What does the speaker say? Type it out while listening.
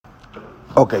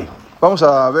Ok, vamos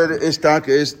a ver esta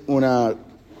que es una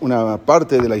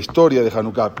parte de la historia de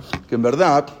Januca, que en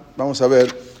verdad, vamos a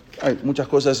ver, hay muchas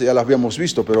cosas ya las habíamos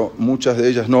visto, pero muchas de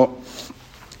ellas no.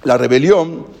 La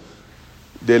rebelión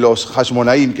de los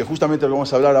Jashmonaim, que justamente lo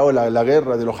vamos a hablar ahora, la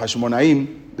guerra de los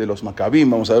Jashmonaim, de los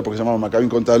Maccabim, vamos a ver por qué se llamaban Maccabim,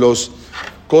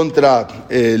 contra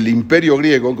el imperio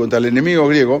griego, contra el enemigo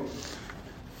griego.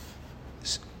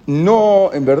 No,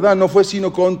 en verdad no fue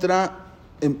sino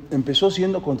empezó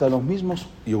siendo contra los mismos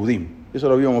Yehudim. Eso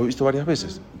lo habíamos visto varias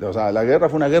veces. O sea, la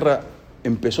guerra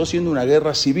empezó siendo una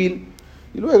guerra civil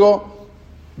y luego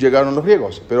llegaron los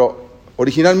griegos. Pero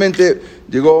originalmente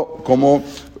llegó como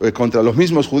contra los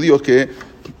mismos judíos que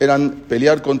eran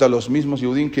pelear contra los mismos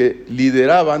Yehudim que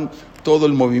lideraban todo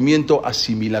el movimiento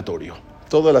asimilatorio.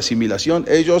 Toda la asimilación,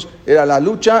 ellos, era la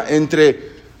lucha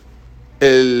entre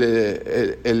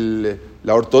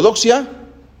la ortodoxia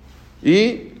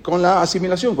y con la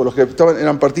asimilación, con los que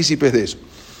eran partícipes de eso.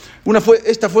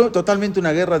 Esta fue totalmente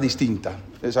una guerra distinta.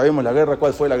 Sabemos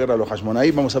cuál fue la guerra de los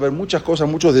Jashmonaim. Vamos a ver muchas cosas,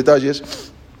 muchos detalles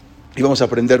y vamos a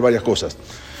aprender varias cosas.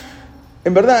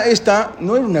 En verdad, esta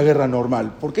no era una guerra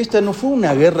normal, porque esta no fue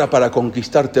una guerra para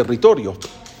conquistar territorio,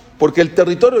 porque el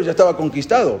territorio ya estaba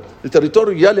conquistado. El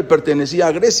territorio ya le pertenecía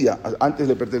a Grecia, antes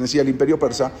le pertenecía al imperio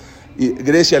persa, y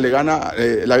Grecia le gana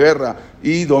la guerra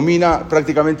y domina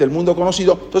prácticamente el mundo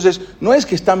conocido. Entonces, no es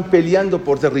que están peleando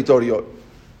por territorio.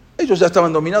 Ellos ya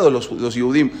estaban dominados, los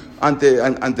Yehudim,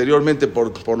 anteriormente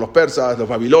por los persas, los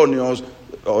babilonios.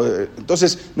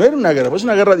 Entonces, no era una guerra, es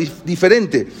una guerra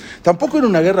diferente. Tampoco era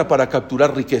una guerra para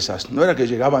capturar riquezas. No era que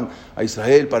llegaban a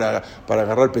Israel para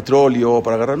agarrar petróleo,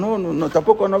 no,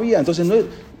 tampoco no había. Entonces,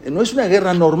 no es una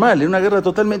guerra normal, es una guerra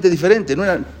totalmente diferente.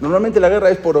 Normalmente la guerra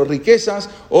es por riquezas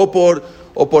o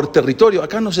por territorio.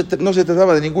 Acá no se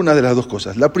trataba de ninguna de las dos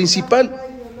cosas. La principal,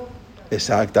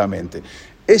 exactamente.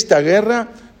 Esta guerra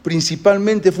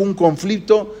principalmente fue un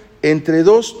conflicto entre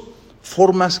dos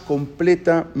formas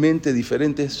completamente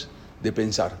diferentes de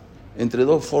pensar, entre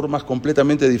dos formas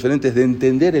completamente diferentes de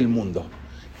entender el mundo.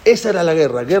 Esa era la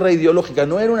guerra ideológica.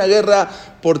 No era una guerra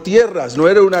por tierras, no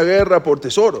era una guerra por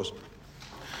tesoros.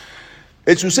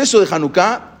 El suceso de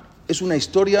Januca es una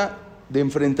historia de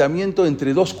enfrentamiento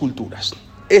entre dos culturas.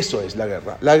 Eso es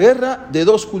la guerra de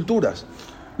dos culturas.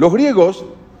 Los griegos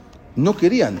no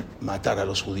querían matar a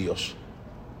los judíos.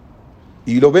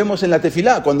 Y lo vemos en la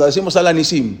tefilá, cuando decimos al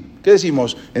Anisim. ¿Qué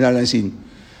decimos en al Anisim?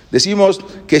 Decimos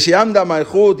que se anda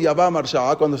Malhut y Abba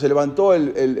Marsha, cuando se levantó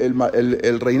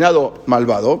el reinado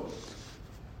malvado,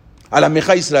 a la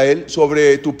Meja Israel,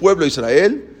 sobre tu pueblo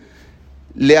Israel,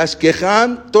 le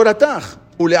asquejan Torataj,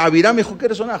 u le avirá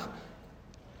mejoker sonaj.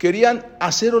 Querían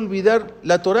hacer olvidar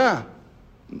la Torá.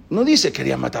 No dice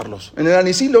querían matarlos. En el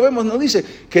Anisim lo vemos, no dice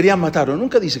querían matarlos,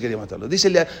 nunca dice querían matarlos.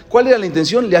 Dice, ¿cuál era la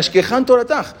intención? Le asquejan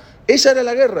Torataj. Esa era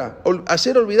la guerra,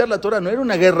 hacer olvidar la Torá. No era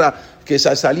una guerra que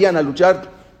salían a luchar,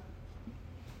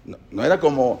 no era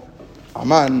como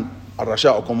Amán,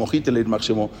 Arrayá, o como Hitler,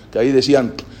 máximo, que ahí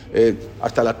decían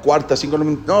hasta la cuarta, 5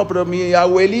 minutos, no, pero mi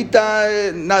abuelita,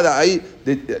 nada, ahí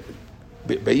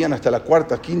veían hasta la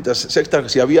cuarta, quinta, sexta,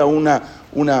 si había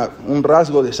un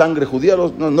rasgo de sangre judía,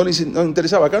 no les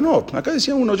interesaba. Acá no, acá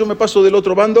decían uno, yo me paso del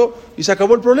otro bando y se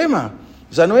acabó el problema.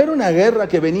 O sea, no era una guerra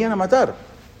que venían a matar.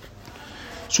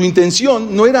 Su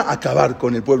intención no era acabar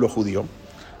con el pueblo judío,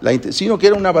 sino que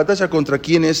era una batalla contra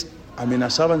quienes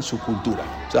amenazaban su cultura.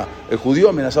 O sea, el judío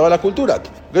amenazaba la cultura,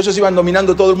 porque ellos iban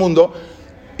dominando todo el mundo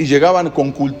y llegaban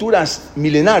con culturas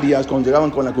milenarias, llegaban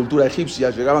con la cultura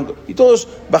egipcia, y todos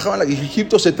bajaban. Y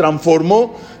Egipto se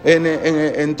transformó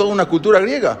en toda una cultura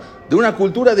griega, de una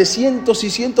cultura de cientos y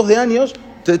cientos de años,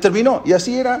 se terminó, y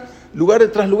así era lugar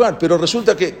tras lugar. Pero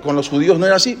resulta que con los judíos no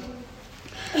era así.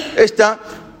 Esta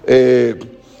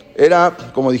era,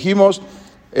 como dijimos,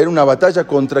 era una batalla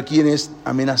contra quienes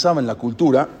amenazaban la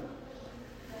cultura,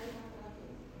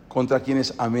 contra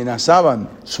quienes amenazaban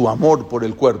su amor por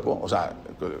el cuerpo. O sea,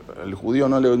 al judío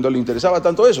no le interesaba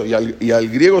tanto eso, y al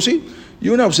griego sí, y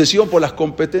una obsesión por las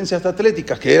competencias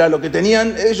atléticas, que era lo que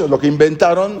tenían ellos, lo que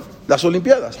inventaron las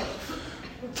Olimpiadas.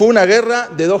 Fue una guerra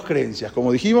de dos creencias,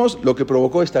 como dijimos, lo que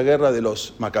provocó esta guerra de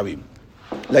los Maccabim.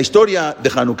 La historia de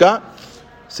Januca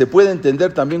se puede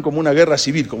entender también como una guerra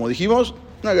civil, como dijimos,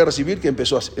 una guerra civil que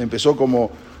empezó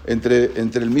como entre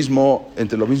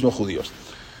los mismos judíos.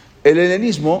 El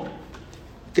helenismo,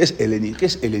 ¿qué es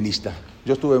helenista?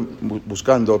 Yo estuve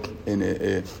buscando,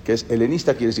 ¿qué es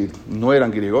helenista? Quiere decir, no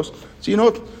eran griegos,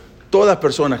 sino todas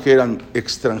personas que eran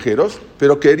extranjeros,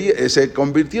 pero se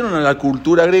convirtieron en la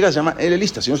cultura griega, se llaman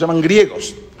helenistas, sino se llaman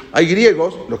griegos. Hay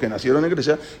griegos, los que nacieron en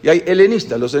Grecia, y hay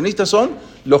helenistas. Los helenistas son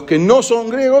los que no son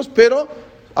griegos, pero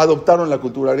adoptaron la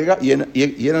cultura griega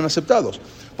y eran aceptados.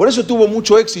 Por eso tuvo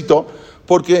mucho éxito,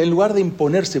 porque en lugar de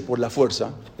imponerse por la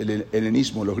fuerza, el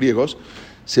helenismo, los griegos,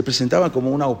 se presentaban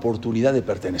como una oportunidad de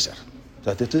pertenecer. O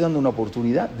sea, te estoy dando una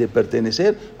oportunidad de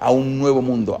pertenecer a un nuevo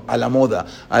mundo, a la moda,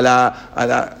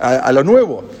 a lo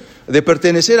nuevo, de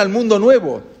pertenecer al mundo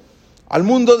nuevo, al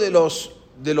mundo de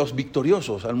los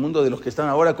victoriosos, al mundo de los que están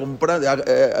ahora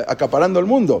acaparando el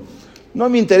mundo. No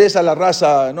me interesa la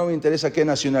raza, no me interesa qué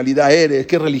nacionalidad eres,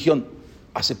 qué religión.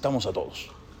 Aceptamos a todos.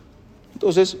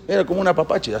 Entonces, era como un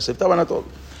apapache, aceptaban a todos.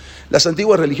 Las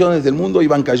antiguas religiones del mundo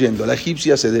iban cayendo. La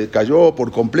egipcia se cayó por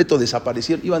completo,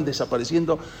 iban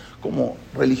desapareciendo como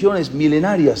religiones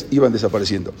milenarias, iban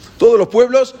desapareciendo. Todos los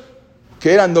pueblos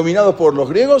que eran dominados por los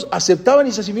griegos aceptaban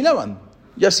y se asimilaban.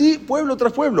 Y así, pueblo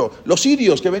tras pueblo. Los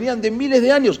sirios, que venían de miles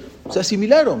de años, se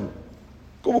asimilaron.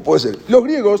 ¿Cómo puede ser? Los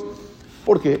griegos,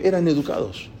 porque eran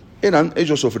educados.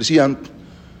 Ellos ofrecían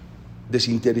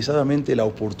desinteresadamente la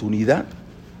oportunidad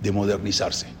de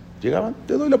modernizarse. Llegaban,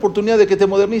 te doy la oportunidad de que te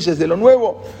modernices, de lo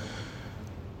nuevo,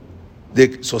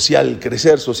 de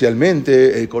crecer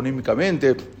socialmente,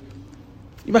 económicamente.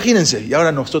 Imagínense, y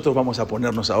ahora nosotros vamos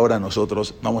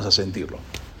a sentirlo.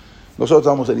 Nosotros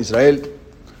estamos en Israel,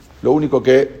 lo único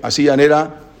que hacían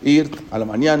era ir a la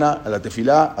mañana, a la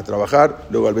tefilá, a trabajar,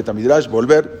 luego al Bet Midrash,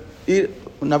 volver, ir.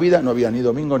 Una vida, no había ni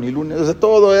domingo ni lunes, o sea,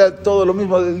 todo era todo lo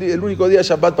mismo, el único día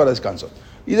Shabbat para descanso.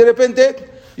 Y de repente,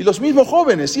 y los mismos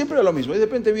jóvenes, siempre era lo mismo, y de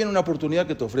repente viene una oportunidad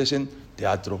que te ofrecen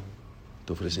teatro,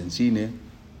 te ofrecen cine,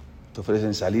 te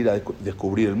ofrecen salir a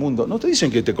descubrir el mundo. No te dicen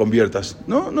que te conviertas,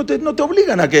 no te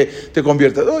obligan a que te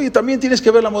conviertas. Oye, también tienes que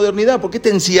ver la modernidad, ¿por qué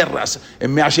te encierras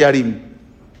en Mea Shearim?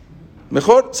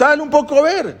 Mejor sal un poco a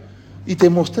ver. Y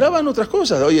te mostraban otras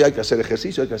cosas. Oye, hay que hacer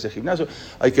ejercicio, hay que hacer gimnasio,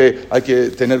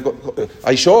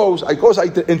 hay shows, hay cosas,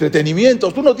 hay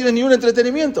entretenimientos. Tú no tienes ni un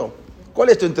entretenimiento. ¿Cuál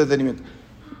es tu entretenimiento?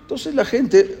 Entonces la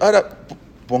gente, ahora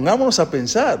pongámonos a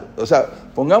pensar, o sea,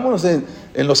 pongámonos en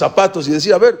los zapatos y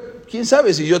decir, a ver, quién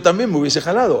sabe si yo también me hubiese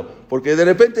jalado, porque de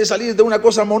repente salir de una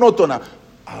cosa monótona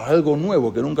a algo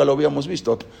nuevo que nunca lo habíamos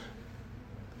visto.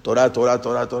 Torah,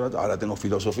 ahora tengo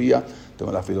filosofía,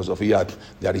 tengo la filosofía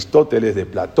de Aristóteles, de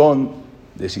Platón,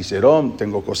 de Cicerón,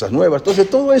 tengo cosas nuevas. Entonces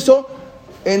todo eso,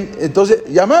 entonces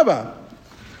llamaba.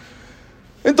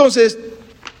 Entonces,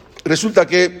 resulta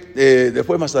que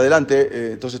después más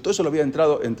adelante, entonces todo eso lo había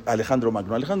entrado en Alejandro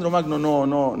Magno. Alejandro Magno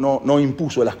no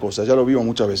impuso las cosas, ya lo vimos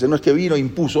muchas veces. No es que vino e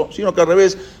impuso, sino que al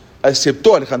revés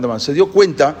aceptó a Alejandro Magno. Se dio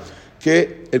cuenta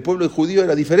que el pueblo judío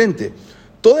era diferente.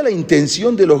 Toda la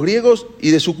intención de los griegos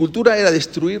y de su cultura era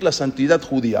destruir la santidad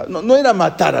judía. No era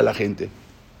matar a la gente.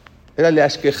 Era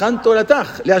leashkehan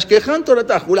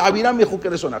torataj, ulaviram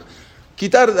mejukeresonaj.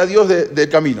 Quitar a Dios del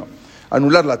camino.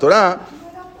 Anular la Torá.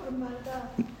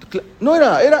 No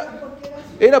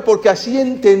era porque así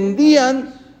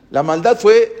entendían. La maldad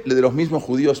fue de los mismos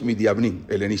judíos midiabnim,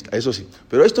 helenistas, eso sí.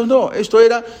 Pero esto no,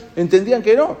 entendían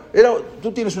que no.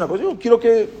 Tú tienes una cosa, yo quiero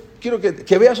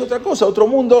que veas otra cosa, otro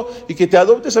mundo, y que te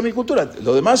adoptes a mi cultura.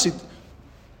 Lo demás sí,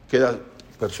 queda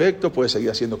perfecto, puedes seguir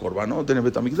haciendo korbanot, tenés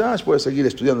Bet HaMikdash, puedes seguir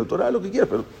estudiando Torah, lo que quieras,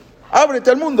 pero ábrete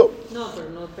al mundo. No, pero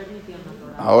no permitían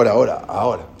la Torah.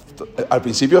 Ahora. Al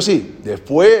principio sí,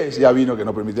 después ya vino que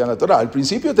no permitían la Torah. Al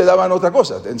principio te daban otra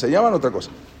cosa, te enseñaban otra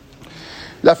cosa.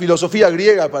 La filosofía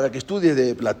griega para que estudies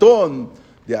de Platón,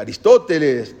 de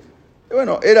Aristóteles,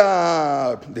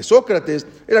 era de Sócrates.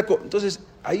 Entonces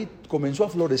ahí comenzó a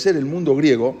florecer el mundo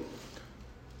griego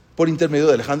por intermedio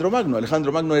de Alejandro Magno.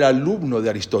 Alejandro Magno era alumno de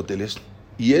Aristóteles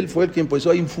y él fue el que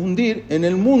empezó a infundir en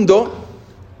el mundo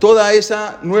toda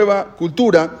esa nueva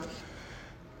cultura.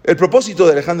 El propósito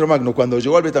de Alejandro Magno, cuando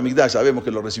llegó al Bet HaMikdash, sabemos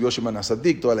que lo recibió Shimon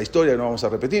HaTzadik, toda la historia, no vamos a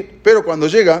repetir, pero cuando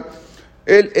llega,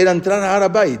 él era entrar a Har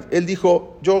HaBayit. Él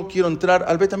dijo, yo quiero entrar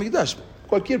al Bet HaMikdash.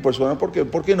 Cualquier persona, ¿por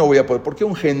qué no voy a poder? ¿Por qué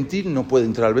un gentil no puede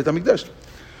entrar al Bet HaMikdash?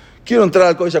 Quiero entrar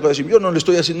al Kodesh HaKodashim. Yo no lo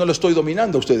estoy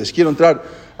dominando a ustedes. Quiero entrar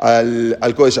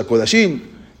al Kodesh HaKodashim.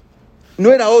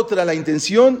 No era otra la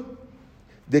intención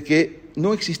de que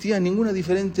no existía ninguna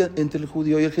diferencia entre el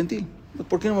judío y el gentil.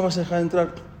 ¿Por qué no me vas a dejar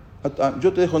entrar?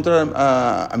 Yo te dejo entrar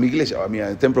a mi iglesia, a mi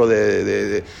templo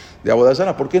de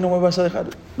Abodazara. ¿Por qué no me vas a dejar?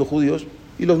 Los judíos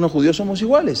y los no judíos somos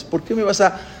iguales. ¿Por qué me vas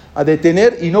a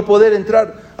detener y no poder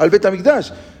entrar al Bet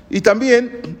HaMikdash? Y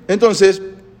también, entonces,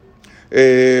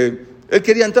 él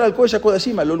quería entrar al Kodesh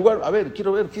HaKodashim, al lugar,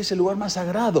 quiero ver qué es el lugar más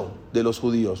sagrado de los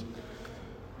judíos.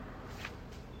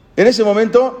 En ese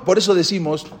momento, por eso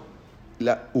decimos,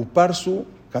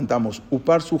 cantamos,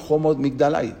 Uparsu Homot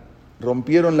Migdalai.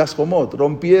 Rompieron las homot,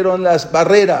 rompieron las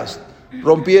barreras,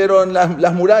 rompieron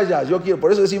las murallas.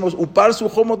 Por eso decimos Uparsu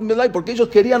Homot Migdalai, porque ellos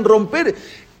querían romper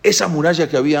esa muralla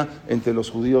que había entre los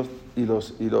judíos y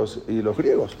los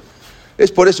griegos.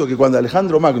 Es por eso que cuando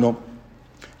Alejandro Magno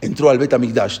entró al Bet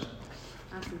Hamikdash,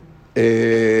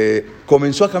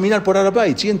 comenzó a caminar por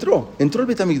Arabait. Sí, entró al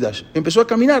Bet Hamikdash, empezó a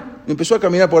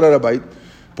caminar por Arabait,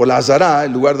 por la Azará,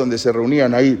 el lugar donde se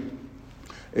reunían ahí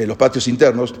los patios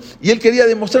internos, y él quería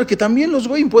demostrar que también los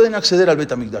goyim pueden acceder al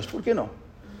Bet Hamikdash. ¿Por qué no?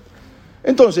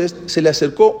 Entonces se le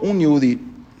acercó un yehudí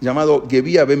llamado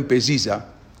Gebia ben Peziza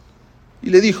y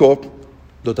le dijo,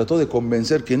 lo trató de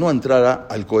convencer que no entrara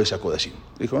al Kodesh HaKodashim.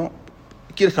 Le dijo, no,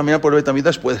 quieres caminar por el Bet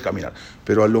Hamikdash, puedes caminar,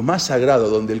 pero a lo más sagrado,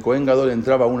 donde el Kohen Gadol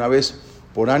entraba una vez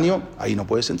por año, ahí no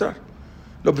puedes entrar.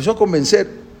 Lo empezó a convencer.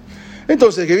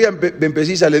 Entonces Gebia ben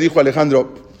Peziza le dijo a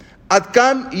Alejandro,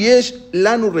 Adkam yesh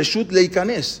lanu reshut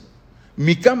leikanes.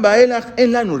 Mikam baelach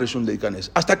en lanu reshut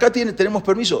leikanes. Hasta acá tenemos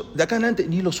permiso. De acá en adelante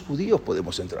ni los judíos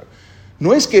podemos entrar.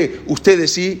 No es que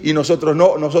ustedes sí y nosotros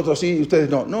no, nosotros sí y ustedes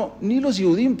no. No, ni los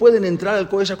Yehudim pueden entrar al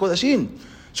Kodesh HaKodashim.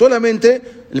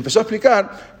 Solamente le empezó a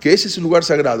explicar que ese es un lugar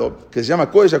sagrado que se llama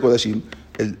Kodesh HaKodashim,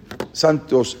 el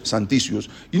Santos Santicius,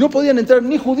 y no podían entrar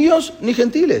ni judíos ni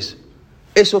gentiles.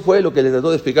 Eso fue lo que le trató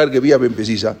de explicar Gebia ben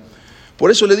Peziza. Por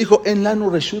eso le dijo, en lanu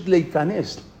reshut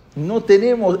leikanes. No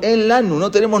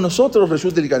tenemos nosotros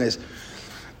reshut leikanes.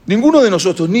 Ninguno de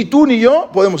nosotros, ni tú ni yo,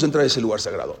 podemos entrar a ese lugar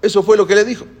sagrado. Eso fue lo que le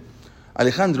dijo.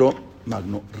 Alejandro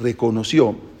Magno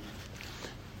reconoció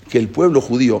que el pueblo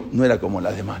judío no era como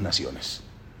las demás naciones.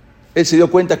 Él se dio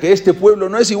cuenta que este pueblo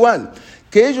no es igual,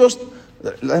 que ellos,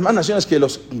 las demás naciones que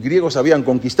los griegos habían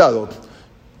conquistado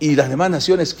y las demás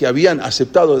naciones que habían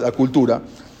aceptado la cultura,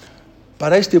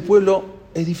 para este pueblo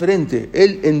es diferente.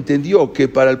 Él entendió que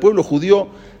para el pueblo judío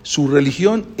su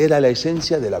religión era la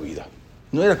esencia de la vida.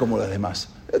 No era como las demás.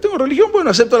 Yo tengo religión, bueno,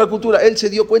 acepto la cultura. Él se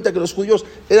dio cuenta que los judíos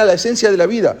era la esencia de la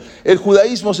vida. El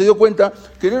judaísmo se dio cuenta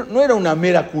que no era una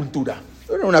mera cultura.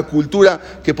 No era una cultura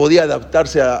que podía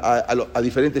adaptarse a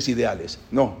diferentes ideales.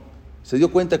 No. Se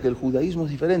dio cuenta que el judaísmo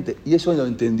es diferente. Y eso lo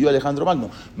entendió Alejandro Magno,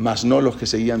 más no los que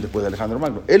seguían después de Alejandro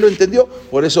Magno. Él lo entendió,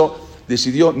 por eso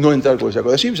decidió no entrar con el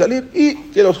Kodesh, salir y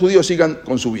que los judíos sigan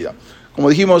con su vida. Como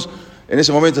dijimos, en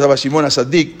ese momento estaba Shimon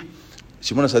HaTzadik.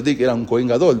 Shimon HaTzadik era un Kohen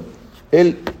Gadol.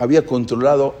 Él había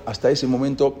controlado hasta ese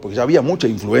momento, porque ya había mucha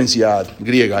influencia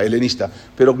griega, helenista,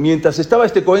 pero mientras estaba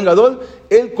este Kohen Gadol,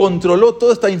 él controló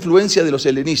toda esta influencia de los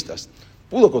helenistas.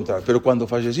 Pudo controlar, pero cuando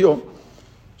falleció,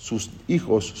 sus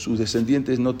hijos, sus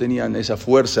descendientes no tenían esa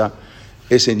fuerza,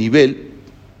 ese nivel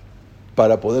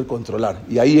para poder controlar.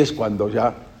 Y ahí es cuando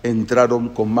ya entraron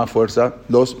con más fuerza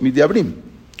los Midiabrim.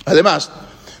 Además,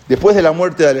 después de la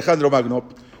muerte de Alejandro Magno,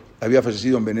 había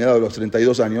fallecido envenenado a los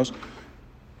 32 años,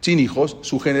 sin hijos,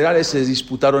 sus generales se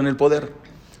disputaron el poder.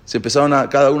 Se empezaron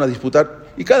cada uno a disputar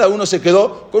y cada uno se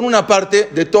quedó con una parte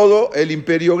de todo el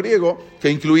imperio griego,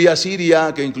 que incluía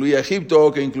Siria, que incluía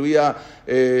Egipto, que incluía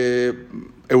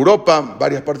Europa,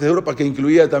 varias partes de Europa, que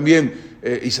incluía también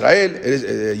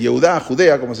Israel, Yehudá,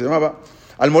 Judea, como se llamaba.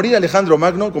 Al morir Alejandro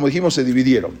Magno, como dijimos, se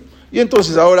dividieron. Y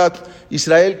entonces ahora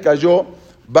Israel cayó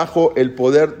bajo el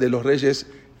poder de los reyes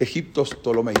egiptos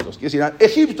ptolomeicos. Quiere decir,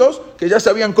 egiptos que ya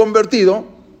se habían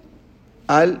convertido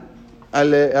al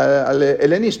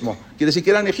helenismo. Quiere decir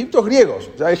que eran egiptos griegos.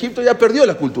 O sea, Egipto ya perdió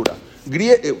la cultura.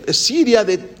 Siria,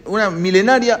 de una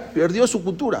milenaria, perdió su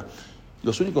cultura.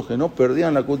 Los únicos que no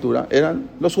perdían la cultura eran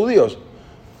los judíos.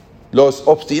 Los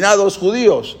obstinados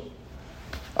judíos.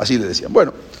 Así le decían.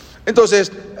 Bueno,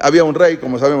 entonces había un rey,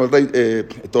 como sabemos, el rey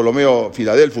Ptolomeo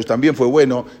Filadelfus también fue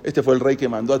bueno. Este fue el rey que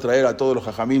mandó a traer a todos los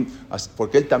jajamim,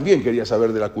 porque él también quería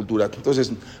saber de la cultura.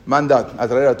 Entonces manda a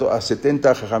traer a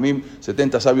 70 jajamim,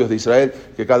 70 sabios de Israel,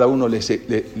 que cada uno le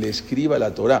escriba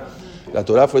la Torá. La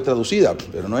Torá fue traducida,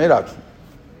 pero no era.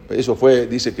 Eso fue,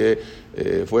 dice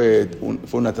que fue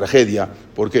una tragedia.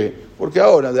 ¿Por qué? Porque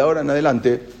de ahora en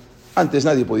adelante, antes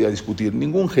nadie podía discutir,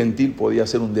 ningún gentil podía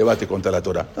hacer un debate contra la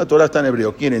Torá. La Torá está en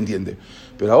hebreo, ¿quién entiende?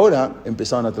 Pero ahora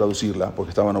empezaban a traducirla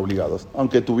porque estaban obligados.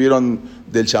 Aunque tuvieron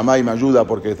del Shamaim ayuda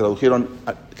porque tradujeron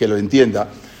que lo entienda,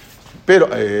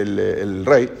 pero el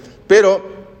rey. Pero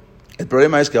el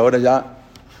problema es que ahora ya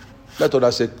la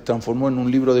Torá se transformó en un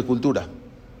libro de cultura.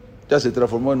 Ya se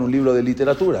transformó en un libro de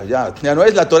literatura. Ya no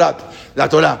es la Torá,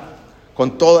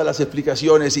 con todas las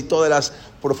explicaciones y todas las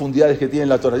profundidades que tiene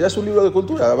la Torá. Ya es un libro de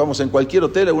cultura. Vamos, en cualquier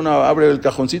hotel uno abre el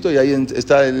cajoncito y ahí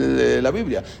está la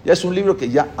Biblia. Ya es un libro que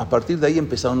ya a partir de ahí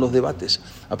empezaron los debates.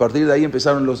 A partir de ahí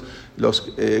empezaron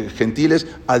los gentiles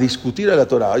a discutir a la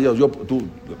Torá.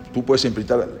 Tú puedes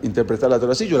interpretar la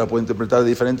Torá así, yo la puedo interpretar de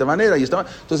diferente manera.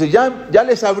 Entonces ya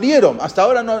les abrieron. Hasta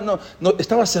ahora no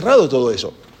estaba cerrado todo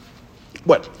eso.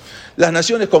 Bueno, las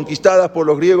naciones conquistadas por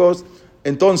los griegos,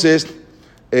 entonces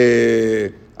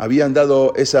habían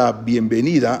dado esa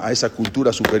bienvenida a esa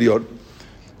cultura superior,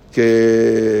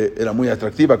 que era muy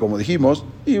atractiva, como dijimos,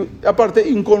 y aparte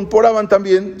incorporaban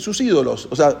también sus ídolos.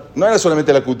 O sea, no era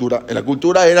solamente la cultura, en la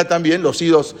cultura era también los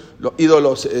ídolos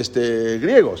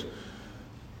griegos.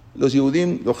 Los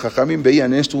Yehudim, los Jajamim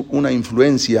veían en esto una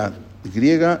influencia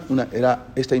griega,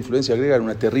 esta influencia griega era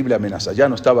una terrible amenaza. Ya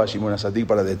no estaba Shimon HaTzadik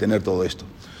para detener todo esto.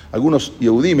 Algunos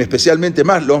Yehudim, especialmente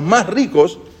los más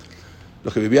ricos,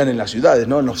 los que vivían en las ciudades,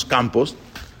 ¿no?, en los campos,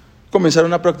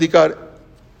 comenzaron a practicar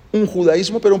un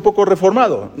judaísmo, pero un poco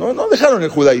reformado. No dejaron el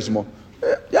judaísmo.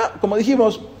 Ya, como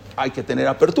dijimos, hay que tener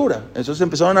apertura. Entonces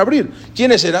empezaron a abrir.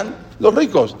 ¿Quiénes eran? Los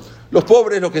ricos. Los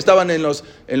pobres, los que estaban en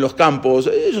los campos,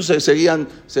 ellos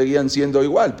seguían siendo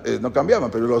igual, no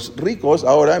cambiaban. Pero los ricos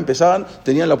ahora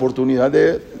tenían la oportunidad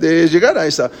de llegar a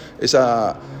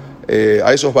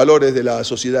esos valores de la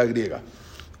sociedad griega.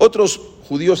 Otros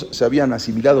judíos se habían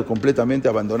asimilado completamente,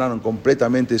 abandonaron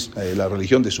completamente la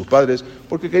religión de sus padres,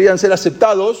 porque querían ser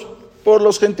aceptados por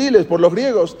los gentiles, por los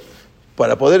griegos,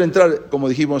 para poder entrar, como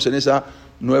dijimos, en esa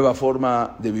nueva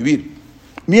forma de vivir.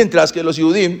 Mientras que los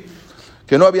Yehudim,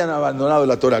 que no habían abandonado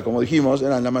la Torah, como dijimos,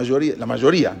 eran la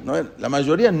mayoría, ¿no? La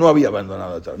mayoría no había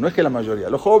abandonado la Torah. No es que la mayoría,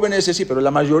 los jóvenes sí, pero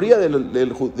la mayoría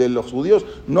de los judíos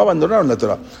no abandonaron la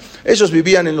Torah. Ellos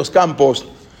vivían en los campos,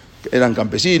 eran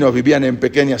campesinos, vivían en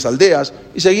pequeñas aldeas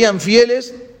y seguían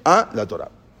fieles a la Torah.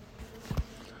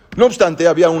 No obstante,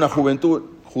 había una juventud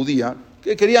judía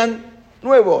que querían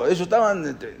nuevo, ellos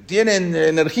tienen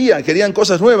energía, querían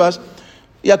cosas nuevas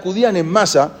y acudían en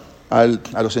masa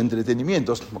a los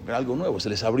entretenimientos, porque era algo nuevo, se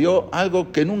les abrió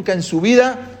algo que nunca en su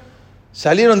vida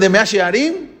salieron de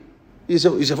Meashearim y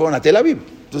se fueron a Tel Aviv.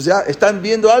 Entonces ya están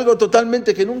viendo algo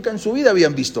totalmente que nunca en su vida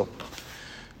habían visto.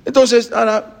 Entonces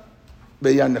ahora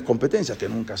veían las competencias, que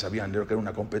nunca sabían lo que era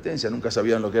una competencia, nunca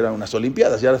sabían lo que eran unas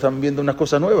olimpiadas, y ahora están viendo unas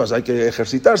cosas nuevas, hay que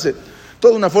ejercitarse,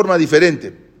 toda una forma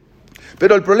diferente.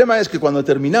 Pero el problema es que cuando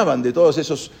terminaban de todas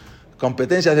esas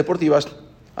competencias deportivas,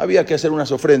 había que hacer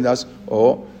unas ofrendas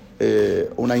o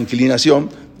una inclinación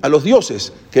a los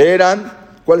dioses,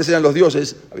 ¿cuáles eran los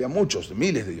dioses? Había muchos,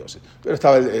 miles de dioses, pero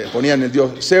ponían el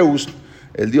dios Zeus,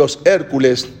 el dios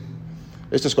Hércules.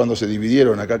 Esto es cuando se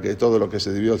dividieron acá, que todo lo que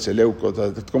se dividió, el Seleuco,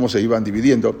 cómo se iban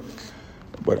dividiendo.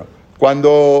 Bueno,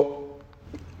 cuando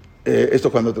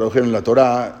tradujeron la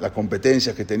Torá, las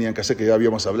competencias que tenían que hacer, que ya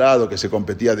habíamos hablado, que se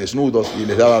competía desnudos y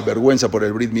les daba vergüenza por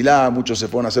el Brit Milá, muchos se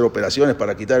fueron a hacer operaciones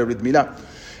para quitar el Brit Milá.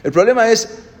 El problema es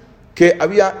que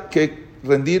había que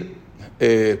rendir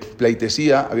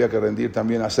pleitesía, había que rendir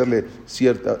también, hacerle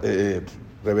ciertas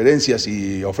reverencias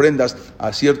y ofrendas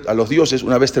a los dioses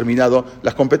una vez terminado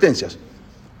las competencias.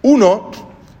 Uno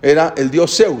era el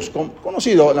dios Zeus,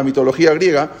 conocido en la mitología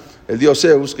griega, el dios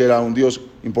Zeus, que era un dios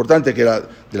importante, que era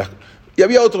y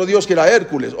había otro dios que era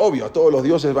Hércules, obvio, a todos los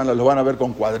dioses los van a ver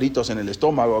con cuadritos en el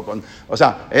estómago,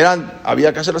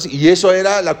 había que hacerlo así, y eso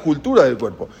era la cultura del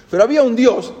cuerpo. Pero había un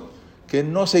dios que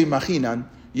no se imaginan,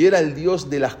 y era el dios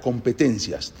de las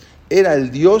competencias, era el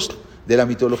dios de la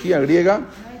mitología griega,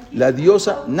 la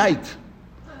diosa Nike.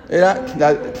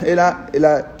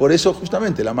 Por eso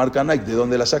justamente la marca Nike, ¿de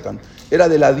dónde la sacan? Era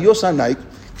de la diosa Nike,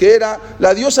 que era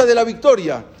la diosa de la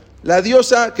victoria, la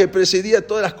diosa que presidía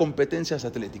todas las competencias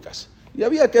atléticas. Y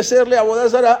había que hacerle avodah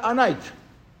zará a Nike.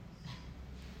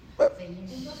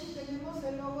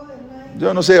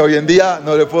 Yo no sé, hoy en día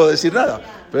no le puedo decir nada,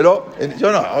 pero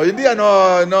hoy en día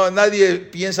nadie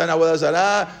piensa en avodah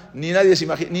zará, ni nadie se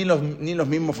imagina, ni los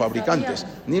mismos fabricantes,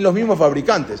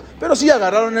 pero sí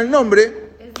agarraron el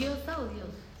nombre. ¿Es diosa o dios?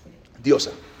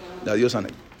 Diosa, la diosa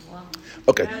Nike.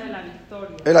 Okay.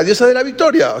 La la diosa de la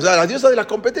victoria, o sea, la diosa de las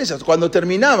competencias. Cuando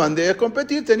terminaban de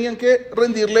competir, tenían que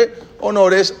rendirle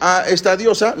honores a esta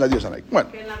diosa, la diosa Nike.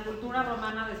 Bueno. Que en la cultura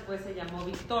romana después se llamó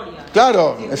Victoria.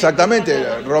 Claro, exactamente.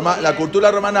 La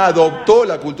cultura romana adoptó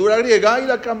la cultura griega y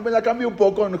la cambió un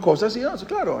poco en cosas. Y,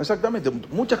 claro, exactamente.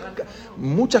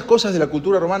 Muchas cosas de la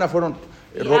cultura romana fueron...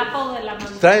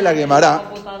 trae la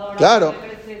Guemará. Claro.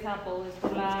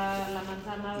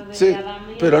 Sí,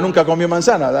 pero nunca comió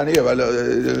manzana, Adán y Eva,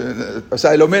 o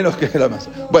sea, lo menos que la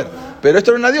manzana. Bueno, pero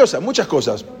esto era una diosa, muchas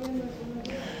cosas.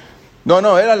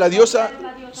 No, era la diosa.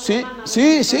 Sí,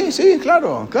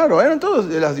 claro, eran todos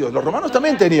de las diosas. Los romanos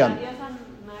también tenían.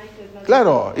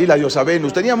 Claro, y la diosa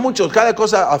Venus, tenían muchos, cada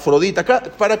cosa, Afrodita,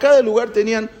 para cada lugar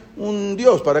tenían un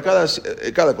dios, para cada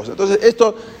cosa. Entonces,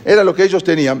 esto era lo que ellos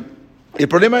tenían. El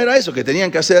problema era eso, que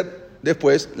tenían que hacer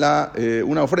después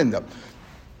una ofrenda.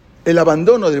 El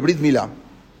abandono del Brit Milá,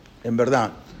 en verdad,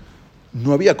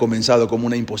 no había comenzado como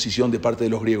una imposición de parte de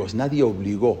los griegos. Nadie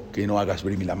obligó que no hagas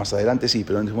Brit Milá. Más adelante sí,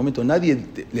 pero en ese momento nadie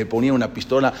le ponía una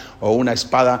pistola o una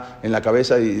espada en la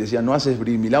cabeza y decía, no haces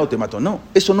Brit Milá o te mato. No,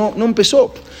 eso no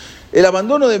empezó. El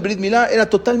abandono de Brit Milá era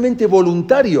totalmente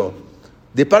voluntario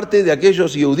de parte de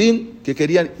aquellos Yehudim que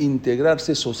querían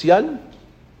integrarse social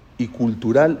y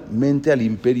culturalmente al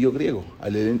imperio griego,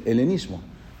 al helenismo.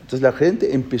 Entonces la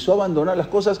gente empezó a abandonar las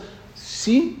cosas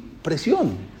sin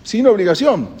presión, sin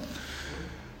obligación.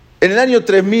 En el año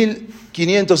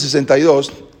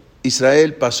 3562,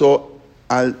 Israel pasó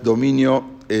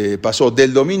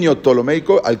del dominio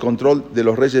ptolomeico al control de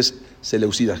los reyes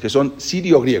seleucidas, que son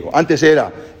sirio-griego. Antes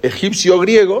era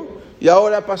egipcio-griego y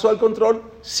ahora pasó al control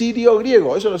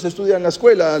sirio-griego. Eso los estudian en la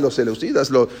escuela, los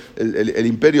seleucidas, el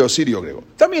imperio sirio-griego.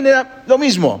 También era lo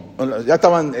mismo, ya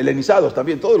estaban helenizados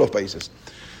también todos los países.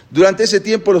 Durante ese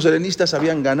tiempo los helenistas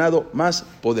habían ganado más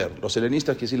poder. Los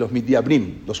helenistas, quiere decir los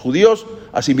midiabrim, los judíos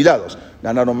asimilados,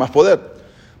 ganaron más poder.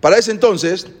 Para ese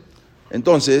entonces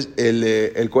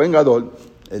el Cohen Gadol,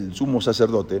 el sumo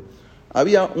sacerdote,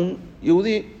 había un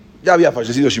yehudí, ya había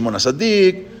fallecido Shimon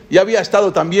HaTzadik, y había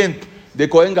estado también de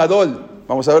Cohen Gadol,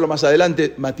 vamos a verlo más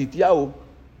adelante, Matitiau,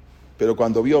 pero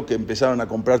cuando vio que empezaron a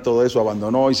comprar todo eso,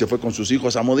 abandonó y se fue con sus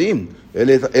hijos a Modín.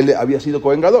 Él había sido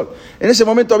Cohen Gadol. En ese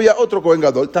momento había otro Cohen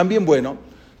Gadol, también bueno,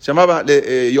 se llamaba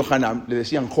Yohanan, le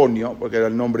decían Jonio, porque era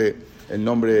el nombre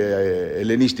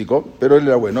helenístico, pero él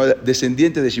era bueno, era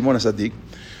descendiente de Shimon HaTzadik.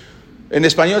 En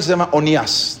español se llama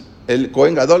Onías, el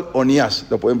Cohen Gadol Onías,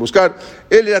 lo pueden buscar.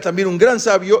 Él era también un gran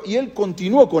sabio y él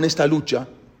continuó con esta lucha,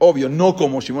 obvio, no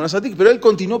como Shimon HaTzadik, pero él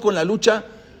continuó con la lucha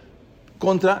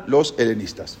contra los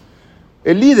helenistas.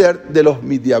 El líder de los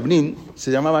Midiabnim se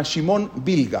llamaba Shimon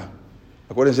Bilga.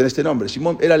 Acuérdense de este nombre.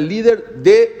 Shimon era el líder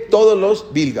de todos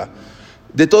los Bilga,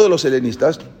 de todos los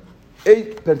helenistas.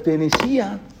 Él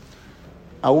pertenecía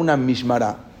a una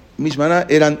Mishmará. Mishmará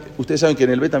eran, ustedes saben que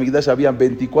en el Bet HaMikdash había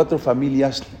 24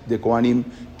 familias de Kohanim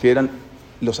que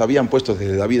los habían puesto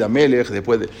desde David Amelech,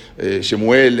 después de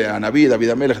Shemuel, Anabí,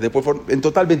 David Amelech, después en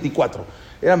total 24.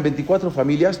 Eran 24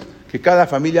 familias que cada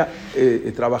familia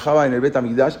trabajaba en el Bet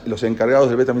HaMikdash, los encargados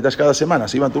del Bet HaMikdash cada semana,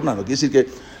 se iban turnando. Quiere decir que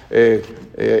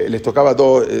les tocaba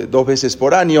dos veces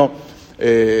por año,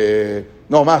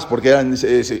 no más, porque eran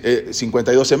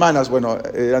 52 semanas, bueno,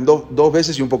 eran dos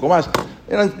veces y un poco más.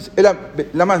 Era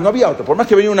la más, no había otra. Por más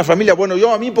que venía una familia, bueno,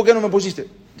 a mí, ¿por qué no me pusiste?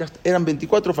 Ya eran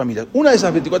 24 familias. Una de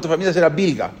esas 24 familias era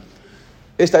Bilga.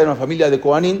 Esta era una familia de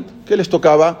Kohanim que les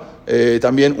tocaba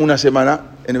también una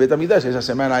semana en el Bet HaMikdash. Esa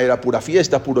semana era pura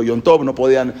fiesta, puro Yom Tov, no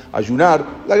podían ayunar.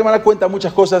 La Gemara cuenta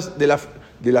muchas cosas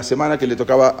de la semana que le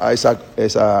tocaba a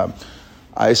esa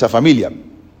familia.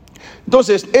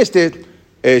 Entonces,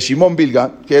 Shimon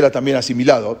Bilga, que era también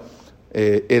asimilado,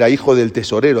 era hijo del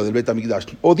tesorero del Bet HaMikdash.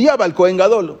 Odiaba al Cohen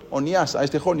Gadol, Onías, a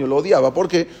este Jonio, lo odiaba. ¿Por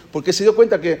qué? Porque se dio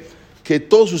cuenta que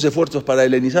todos sus esfuerzos para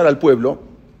helenizar al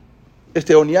pueblo,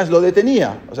 Onías lo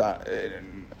detenía. O sea,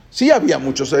 sí había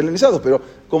muchos helenizados, pero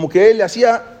como que él le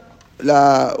hacía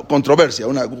la controversia,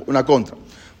 una contra.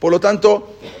 Por lo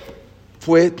tanto,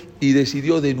 fue y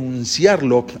decidió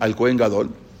denunciarlo al Cohen Gadol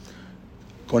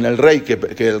con el rey,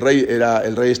 que el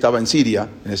rey estaba en Siria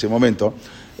en ese momento,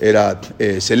 era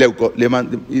Seleuco,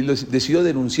 y decidió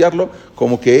denunciarlo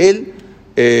como que él,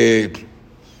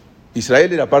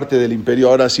 Israel era parte del imperio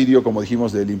ahora sirio, como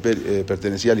dijimos,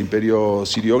 pertenecía al imperio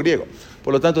sirio-griego.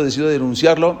 Por lo tanto, decidió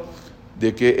denunciarlo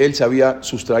de que él se había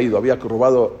sustraído, había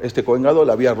robado, Cohen Gadol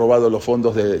había robado los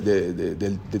fondos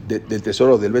del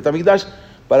tesoro del Bet HaMikdash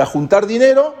para juntar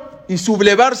dinero y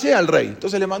sublevarse al rey.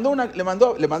 Entonces le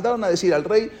mandaron a decir al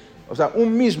rey, o sea,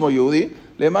 un mismo Yehudí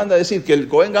le manda a decir que el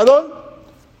Cohen Gadol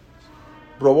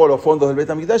robó los fondos del Bet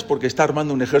HaMikdash porque está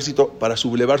armando un ejército para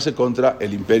sublevarse contra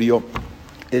el imperio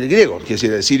griego, quiere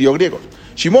decir el sirio-griego.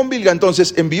 Shimon Bilga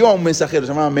entonces envió a un mensajero,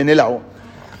 se llamaba Menelao,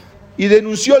 y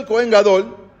denunció al Cohen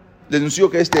Gadol, denunció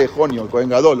que Jonio, el Cohen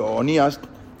Gadol o Onías,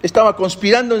 estaba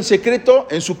conspirando en secreto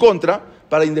en su contra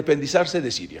para independizarse de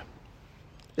Siria.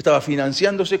 Estaba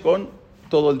financiándose con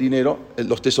todo el dinero,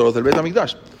 los tesoros del Bet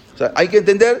HaMikdash. O sea, hay que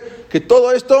entender que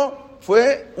todo esto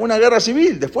fue una guerra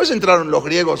civil. Después entraron los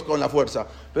griegos con la fuerza,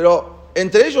 pero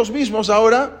entre ellos mismos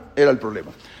ahora era el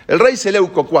problema. El rey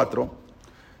Seleuco IV,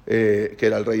 que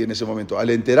era el rey en ese momento, al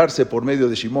enterarse por medio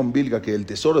de Shimon Bilga que el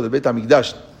tesoro del Bet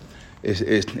HaMikdash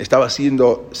estaba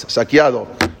siendo saqueado,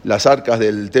 las arcas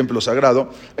del templo sagrado,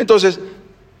 entonces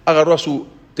agarró a su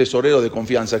tesorero de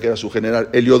confianza, que era su general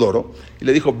Heliodoro, y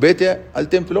le dijo, vete al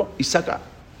templo y saca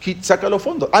los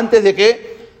fondos, antes de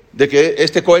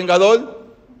que Cohen Gadol,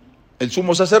 el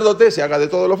sumo sacerdote, se haga de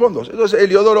todos los fondos. Entonces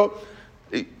Heliodoro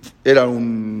era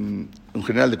un un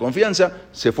general de confianza,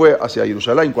 se fue hacia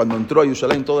Jerusalén. Cuando entró a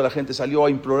Jerusalén, toda la gente salió a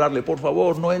implorarle, por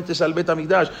favor, no entres al Bet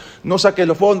Hamikdash, no saques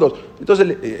los fondos.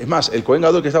 Entonces, es más, el Cohen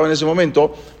Gadol que estaba en ese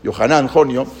momento, Yohanan,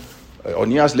 Jonio,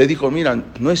 Onías, le dijo, mira,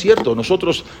 no es cierto,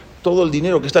 nosotros, todo el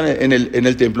dinero que está en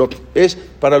el templo es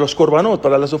para los korbanot,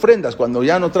 para las ofrendas. Cuando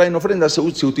ya no traen ofrendas,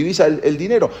 se utiliza el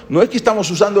dinero. No es que estamos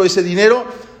usando ese dinero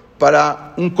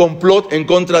para un complot en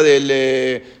contra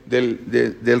del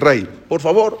rey. Por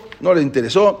favor, no le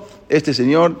interesó. Este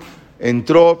señor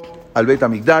entró al Bet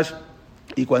Hamikdash,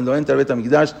 y cuando entra al Bet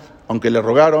Hamikdash, aunque le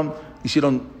rogaron,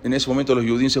 en ese momento los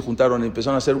judíos se juntaron y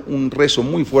empezaron a hacer un rezo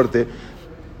muy fuerte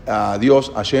a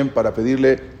Dios, a Hashem, para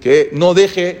pedirle que no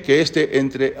deje que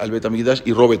entre al Bet Hamikdash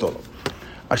y robe todo.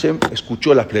 Hashem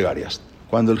escuchó las plegarias.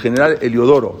 Cuando el general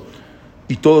Heliodoro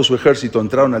y todo su ejército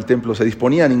entraron al templo, se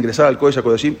disponían a ingresar al Kodesh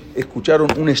HaKodashim, escucharon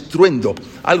un estruendo,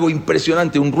 algo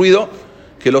impresionante, un ruido,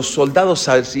 que los soldados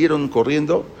siguieron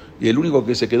corriendo, y el único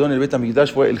que se quedó en el Bet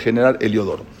Hamikdash fue el general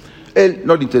Heliodoro. Él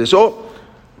no le interesó,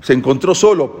 se encontró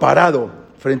solo, parado,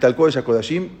 frente al Kodesh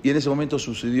HaKodashim, y en ese momento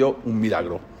sucedió un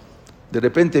milagro. De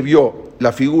repente vio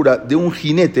la figura de un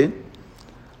jinete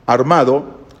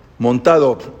armado,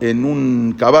 montado en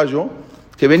un caballo,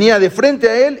 que venía de frente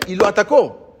a él y lo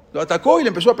atacó. Lo atacó y le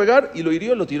empezó a pegar y lo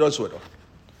hirió y lo tiró al suelo.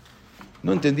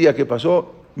 No entendía qué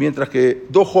pasó, mientras que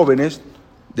dos jóvenes,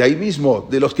 de ahí mismo,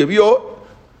 de los que vio,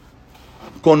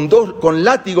 con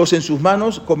látigos en sus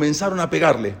manos, comenzaron a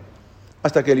pegarle,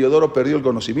 hasta que Heliodoro perdió el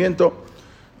conocimiento.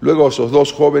 Luego esos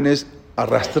dos jóvenes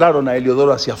arrastraron a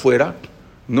Heliodoro hacia afuera.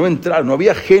 No entraron, no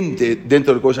había gente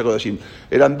dentro del Kodesh HaKodashim.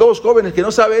 Eran dos jóvenes que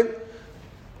no saben,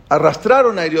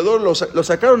 arrastraron a Heliodoro, lo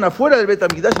sacaron afuera del Bet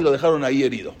Hamikdash y lo dejaron ahí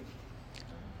herido.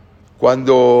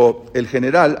 Cuando el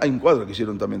general, hay un cuadro que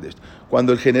hicieron también de esto,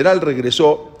 cuando el general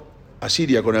regresó a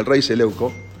Siria con el rey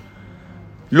Seleuco,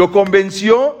 lo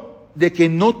convenció de que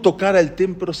no tocara el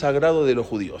templo sagrado de los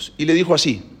judíos. Y le dijo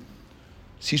así: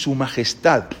 si su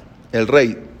majestad, el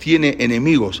rey, tiene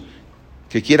enemigos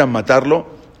que quieran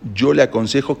matarlo, yo le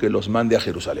aconsejo que los mande a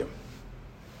Jerusalén.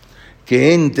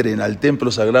 Que entren al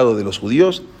templo sagrado de los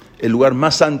judíos, el lugar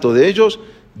más santo de ellos,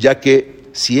 ya que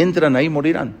si entran ahí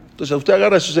morirán. Entonces usted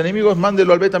agarra a sus enemigos,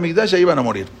 mándelo al Bet Hamikdash y ahí van a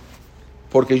morir.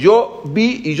 Porque yo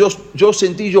vi y yo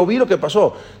sentí, yo vi lo que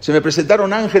pasó. Se me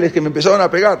presentaron ángeles que me empezaron a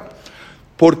pegar.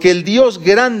 Porque el Dios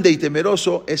grande y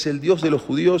temeroso es el Dios de los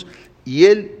judíos, y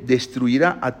Él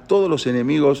destruirá a todos los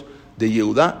enemigos de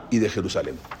Yehudá y de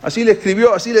Jerusalén. Así le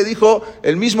escribió, así le dijo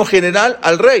el mismo general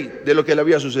al rey de lo que le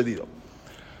había sucedido.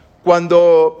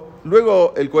 Cuando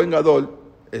luego el Cohen Gadol,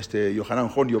 Yohanan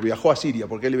Jonio, viajó a Siria,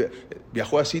 porque él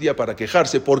viajó a Siria para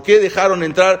quejarse, ¿por qué dejaron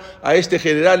entrar a este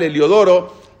general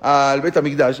Heliodoro al Bet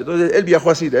Hamikdash? Entonces él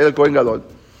viajó a Siria, era el Cohen Gadol,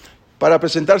 para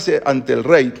presentarse ante el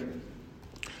rey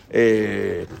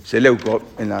Seleuco.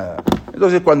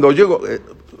 Entonces cuando llegó,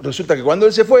 resulta que cuando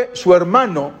él se fue, su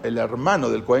hermano, el hermano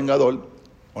del Cohen Gadol,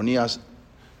 Onías,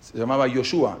 se llamaba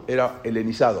Yoshua, era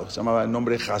helenizado, se llamaba el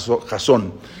nombre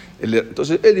Jasón.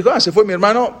 Entonces él dijo, se fue mi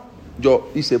hermano,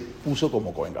 y se puso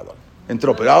como Cohen Gadol.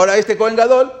 Entró, pero ahora este Cohen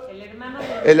Gadol,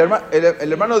 el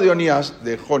hermano de Onías,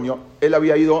 de Jonio, él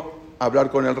había ido a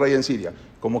hablar con el rey en Siria.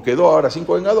 Como quedó ahora sin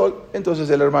Cohen Gadol, entonces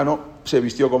el hermano se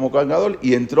vistió como Cohen Gadol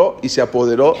y entró y se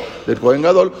apoderó del Cohen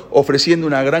Gadol, ofreciendo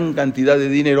una gran cantidad de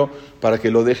dinero para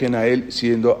que lo dejen a él,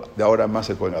 siendo de ahora más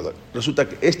el Cohen Gadol. Resulta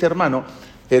que este hermano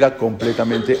era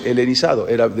completamente helenizado,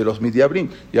 era de los Midiabrim,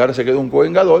 y ahora se quedó un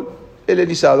Cohen Gadol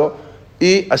helenizado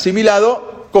y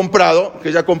asimilado, comprado,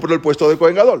 que ya compró el puesto de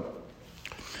Cohen Gadol.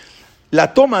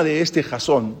 La toma de este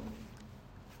Jasón,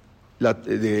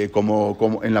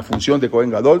 como en la función de Cohen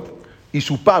Gadol, y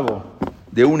su pago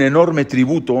de un enorme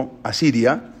tributo a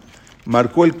Siria,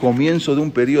 marcó el comienzo de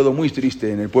un periodo muy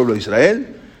triste en el pueblo de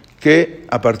Israel, que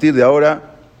a partir de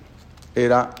ahora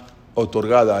era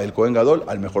otorgada el Cohen Gadol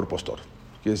al mejor postor.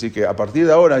 Quiere decir que a partir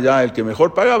de ahora ya el que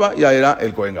mejor pagaba ya era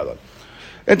el Cohen Gadol.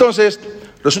 Entonces,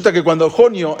 resulta que cuando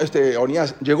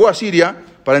Onías llegó a Siria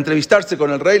para entrevistarse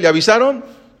con el rey, le avisaron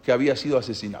que había sido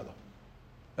asesinado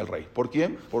el rey. ¿Por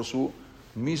quién? Por su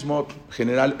mismo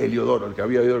general Heliodoro, el que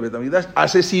había ido al Bet Hamikdash,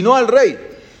 asesinó al rey.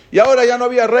 Y ahora ya no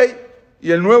había rey,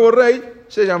 y el nuevo rey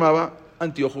se llamaba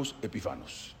Antíochos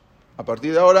Epifanos. A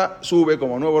partir de ahora sube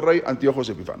como nuevo rey Antíochos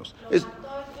Epifanos.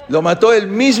 Lo mató el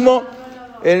mismo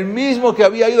que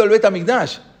había ido al Bet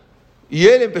Hamikdash. Y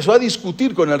él empezó a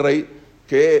discutir con el rey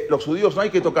que los judíos no hay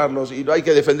que tocarlos y no hay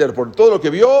que defender. Por todo lo que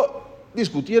vio,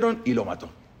 discutieron y lo mató.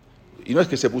 Y no es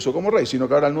que se puso como rey, sino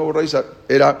que ahora el nuevo rey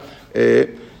era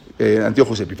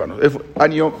Antíochos Epifanos.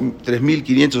 Año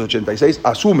 3586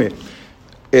 asume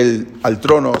al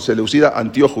trono seleucida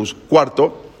Antíochos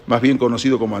IV, más bien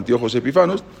conocido como Antíochos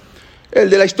Epifanos, El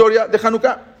de la historia de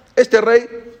Januca. Este rey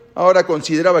ahora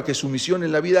consideraba que su misión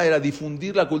en la vida era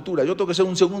difundir la cultura. Yo tengo que ser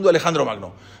un segundo Alejandro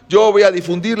Magno. Yo voy a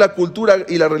difundir la cultura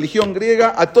y la religión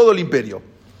griega a todo el imperio.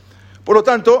 Por lo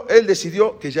tanto, él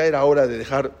decidió que ya era hora de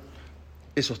dejar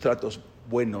esos tratos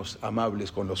buenos,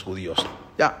 amables con los judíos.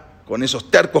 Ya, con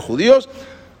esos tercos judíos,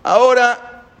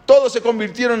 ahora todos se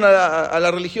convirtieron a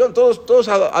la religión, todos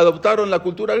adoptaron la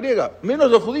cultura griega,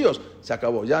 menos los judíos. Se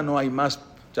acabó, ya no hay más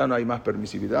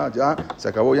permisividad, ya se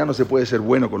acabó, ya no se puede ser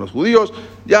bueno con los judíos,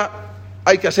 ya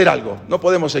hay que hacer algo. No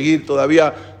podemos seguir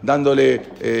todavía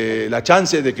dándole la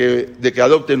chance de que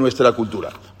adopte nuestra cultura.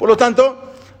 Por lo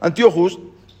tanto, Antíochus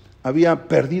había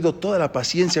perdido toda la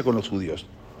paciencia con los judíos.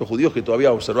 Los judíos que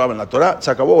todavía observaban la Torá, se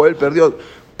acabó, él perdió.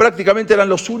 Prácticamente eran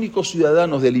los únicos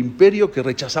ciudadanos del imperio que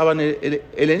rechazaban el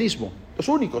helenismo. Los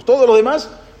únicos, todos los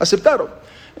demás aceptaron.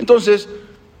 Entonces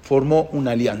formó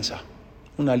una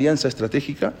alianza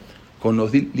estratégica con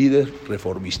los líderes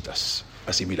reformistas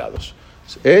asimilados.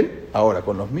 Él, ahora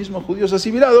con los mismos judíos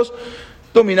asimilados,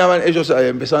 dominaban, ellos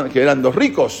empezaron, que eran los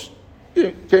ricos,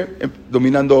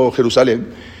 dominando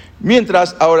Jerusalén.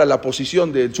 Mientras ahora la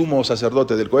posición del sumo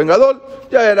sacerdote del Cohen Gadol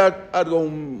ya era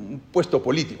un puesto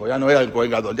político, ya no era el Cohen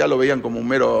Gadol, ya lo veían como un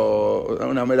mero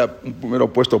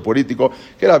puesto político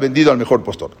que era vendido al mejor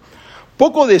postor.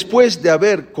 Poco después de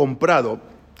haber comprado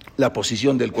la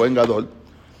posición del Cohen Gadol,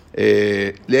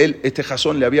 este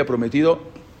Jasón le había prometido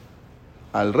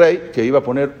al rey que iba a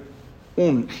poner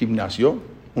un gimnasio,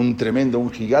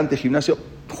 un gigante gimnasio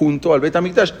junto al Bet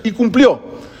HaMikdash, y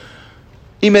cumplió.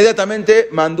 Inmediatamente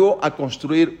mandó a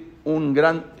construir un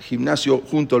gran gimnasio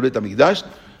junto al Bet HaMikdash.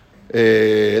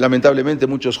 Lamentablemente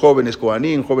muchos jóvenes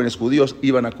Kohanim, jóvenes judíos,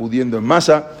 iban acudiendo en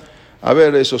masa a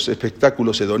ver esos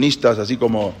espectáculos hedonistas, así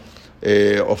como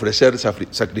ofrecer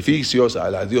sacrificios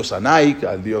a la diosa Nike,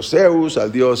 al dios Zeus,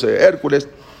 al dios Hércules.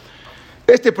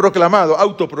 Este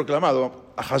autoproclamado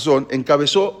Jasón,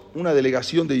 encabezó una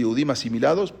delegación de Yehudim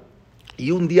asimilados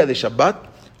y un día de Shabbat,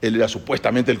 él era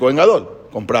supuestamente el Cohen Gadol,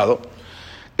 comprado.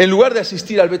 En lugar de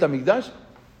asistir al Bet HaMikdash,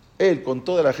 él con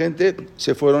toda la gente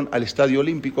se fueron al estadio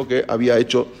olímpico que había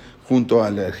hecho junto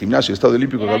al gimnasio, estadio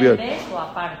olímpico que había. ¿En vez o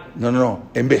aparte? No,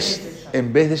 en vez.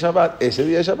 En vez de Shabbat, ese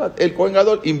día de Shabbat, el Cohen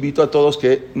Gadol invitó a todos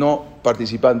que no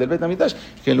participan del Bet HaMikdash,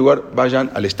 que en lugar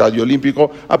vayan al estadio olímpico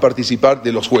a participar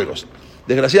de los Juegos.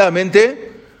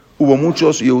 Desgraciadamente, hubo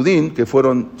muchos Yehudim que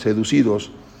fueron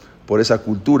seducidos por esa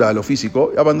cultura a lo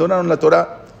físico y abandonaron la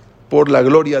Torá por la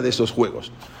gloria de esos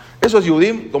Juegos. Esos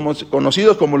Yehudim,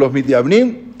 conocidos como los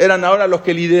Midiabnim, eran ahora los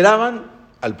que lideraban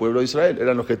al pueblo de Israel,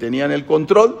 eran los que tenían el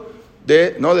control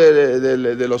no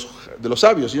de los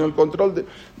sabios, sino el control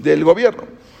del gobierno.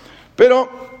 Pero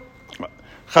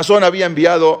Jasón había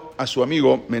enviado a su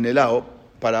amigo Menelao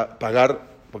para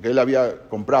pagar, porque él había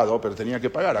comprado, pero tenía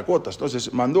que pagar a cuotas.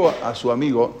 Entonces mandó a su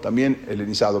amigo, también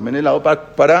helenizado, Menelao,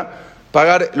 para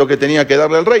pagar lo que tenía que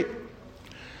darle al rey.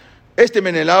 Este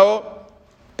Menelao,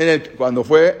 cuando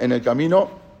fue en el camino,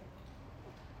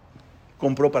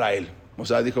 compró para él. O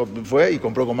sea, fue y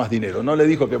compró con más dinero. No le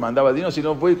dijo que mandaba dinero,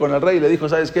 sino fue con el rey y le dijo,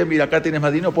 ¿sabes qué? Mira, acá tienes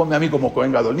más dinero, ponme a mí como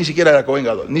Cohen Gadol. Ni siquiera era Cohen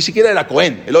Gadol, ni siquiera era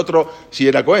Cohen. El otro sí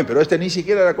era Cohen, pero este ni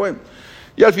siquiera era Cohen.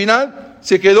 Y al final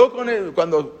se quedó con él.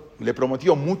 Cuando le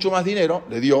prometió mucho más dinero,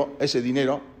 le dio ese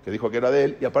dinero que dijo que era de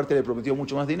él, y aparte le prometió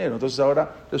mucho más dinero. Entonces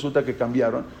ahora resulta que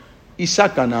cambiaron y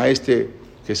sacan a este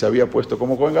que se había puesto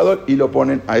como Cohen Gadol y lo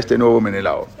ponen a este nuevo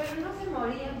Menelao. Pero no se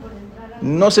morían por entrar a...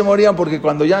 No se morían porque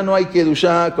cuando ya no hay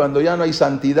Kedushá, cuando ya no hay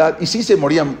santidad, y sí se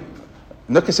morían,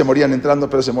 no es que se morían entrando,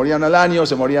 pero se morían al año,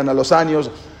 se morían a los años.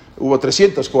 Hubo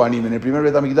 300 Kohanim, en el primer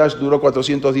Bet HaMikdash duró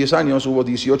 410 años, hubo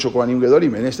 18 Kohanim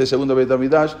Gedolim, en este segundo Bet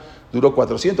HaMikdash duró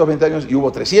 420 años y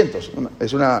hubo 300,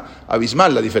 es una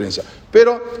abismal la diferencia.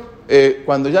 Pero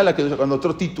cuando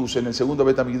entró Titus en el segundo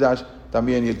Bet HaMikdash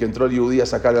también, y el que entró el Yehudí a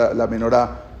sacar la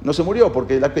menorá, no se murió,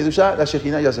 porque la Kedushá, la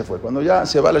Shejiná ya se fue. Cuando ya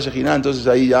se va la Shejiná, entonces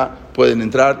ahí ya pueden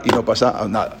entrar y no pasa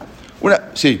nada.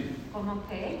 Sí. Como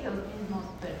que ellos mismos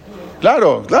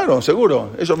perdieron. Claro,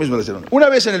 seguro, eso mismo le hicieron. Una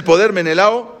vez en el poder,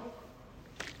 Menelao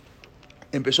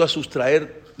empezó a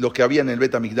sustraer lo que había en el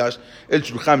Bet HaMikdash, el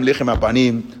Shulchan Lechem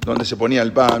Apanim, donde se ponía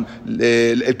el pan,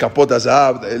 el Kapot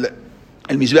Azab,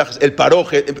 el Mizbeach, el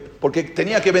Paroje, porque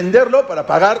tenía que venderlo para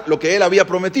pagar lo que él había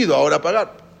prometido ahora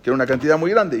pagar, que era una cantidad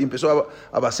muy grande, y empezó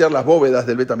a vaciar las bóvedas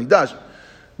del Bet HaMikdash.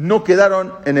 No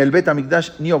quedaron en el Bet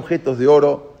HaMikdash ni objetos de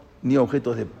oro, ni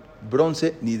objetos de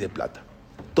bronce, ni de plata.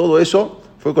 Todo eso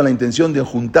fue con la intención de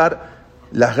juntar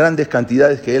las grandes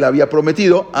cantidades que él había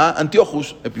prometido a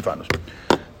Antíochus Epifanos.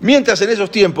 Mientras en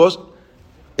esos tiempos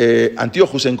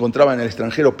Antíochus se encontraba en el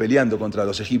extranjero peleando contra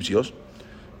los egipcios,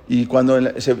 y cuando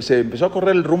se empezó a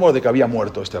correr el rumor de que había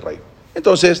muerto este rey.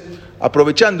 Entonces,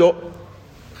 aprovechando,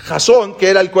 Jasón, que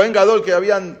era el Cohen Gadol que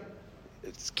habían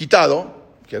quitado,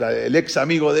 que era el ex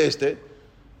amigo de este,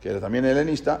 que era también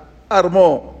helenista,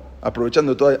 armó,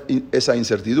 aprovechando toda esa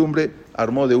incertidumbre,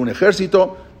 armó de un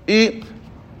ejército y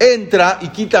entra y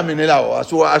quita a Menelao, a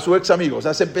su ex amigo. O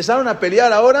sea, se empezaron a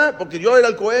pelear ahora, porque yo era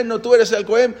el Cohen, no tú eres el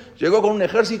Cohen. Llegó con un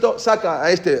ejército, saca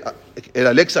a este,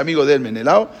 era el ex amigo de él,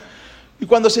 Menelao. Y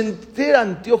cuando se entera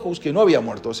Antíochus, que no había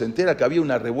muerto, se entera que había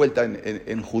una revuelta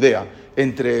en Judea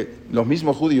entre los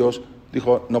mismos judíos,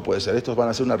 dijo, no puede ser, estos van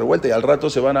a hacer una revuelta y al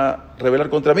rato se van a rebelar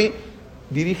contra mí.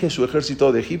 Dirige su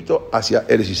ejército de Egipto hacia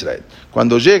Eretz Israel.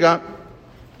 Cuando llega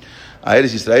a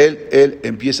Eretz Israel, él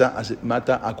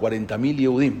mata a 40.000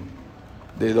 Yehudim,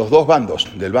 de los dos bandos,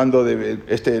 del bando de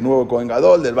este nuevo Cohen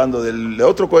Gadol, del bando del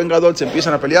otro Cohen Gadol, se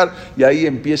empiezan a pelear y ahí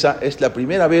es la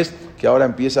primera vez que ahora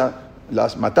empiezan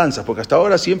las matanzas, porque hasta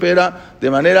ahora siempre era de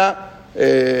manera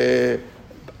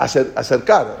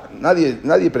acercar,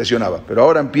 nadie presionaba, pero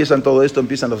ahora empiezan todo esto,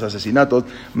 empiezan los asesinatos,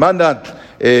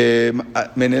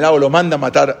 Menelao lo manda a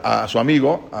matar a su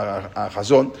amigo, a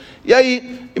Jasón, y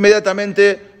ahí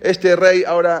inmediatamente este rey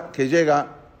ahora que llega,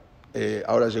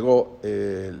 ahora llegó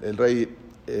el rey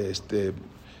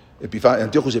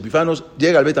Antíochus Epifanos,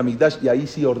 llega al Bet Hamikdash y ahí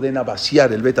sí ordena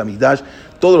vaciar el Bet Hamikdash,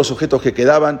 todos los objetos que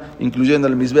quedaban, incluyendo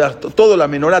el Mizbeach, todo la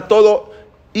menorá, todo,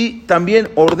 y también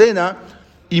ordena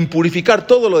impurificar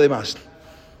todo lo demás.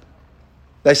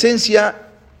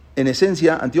 En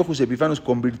esencia, Antíochus Epifanos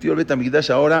convirtió el Bet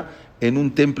Hamikdash ahora en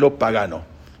un templo pagano.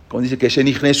 Como dice que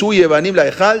Shenichnesu Yevanim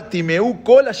Laejal Timeu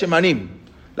Kol Hashemanim.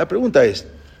 La pregunta es,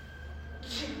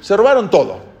 se robaron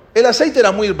todo. El aceite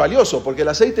era muy valioso, porque el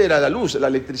aceite era la luz, la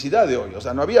electricidad de hoy. O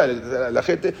sea, no había la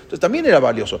gente, entonces también era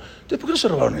valioso. Entonces, ¿por qué no se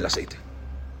robaron el aceite?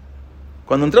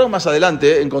 Cuando entraron más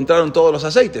adelante, encontraron todos los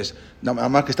aceites, nada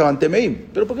más que estaban temeim.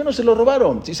 ¿Pero por qué no se lo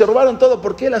robaron? Si se robaron todo,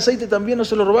 ¿por qué el aceite también no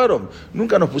se lo robaron?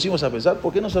 Nunca nos pusimos a pensar,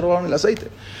 ¿por qué no se robaron el aceite?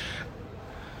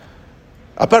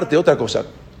 Aparte, otra cosa,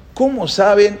 ¿cómo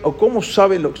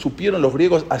supieron los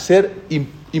griegos hacer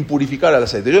impurificar al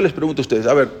aceite? Yo les pregunto a ustedes,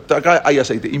 a ver, acá hay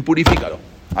aceite,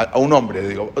 impurifícalo. A un hombre,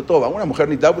 digo, a una mujer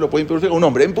ni tal, pero puede impurificar a un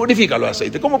hombre, impurifícalo el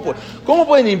aceite. ¿Cómo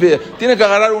pueden impedir? Tienen que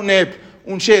agarrar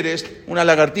un sheres, una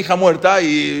lagartija muerta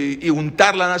y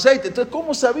untarla en aceite. Entonces,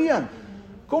 ¿cómo sabían?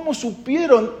 ¿Cómo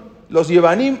supieron los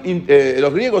yevanim,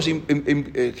 los griegos,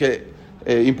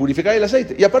 impurificar el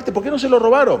aceite? Y aparte, ¿por qué no se lo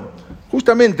robaron?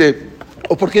 Justamente,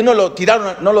 o por qué no lo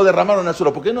tiraron, no lo derramaron al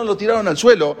suelo, ¿por qué no lo tiraron al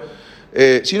suelo,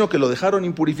 sino que lo dejaron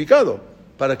impurificado?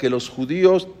 Para que los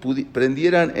judíos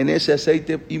prendieran en ese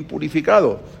aceite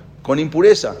impurificado, con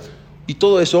impureza. Y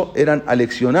todo eso eran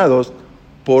aleccionados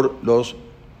por los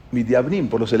midiabnim,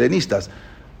 por los helenistas.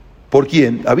 ¿Por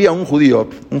quién? Había un judío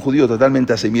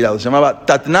totalmente asimilado, se llamaba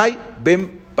Tatnai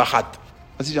ben Pahat.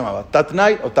 Así se llamaba,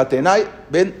 Tatnai o Tatenai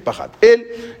ben Pahat. Él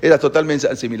era totalmente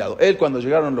asimilado. Él, cuando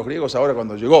llegaron los griegos, ahora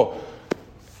cuando llegó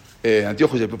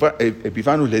Antíochus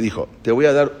Epifanos, le dijo, te voy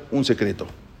a dar un secreto.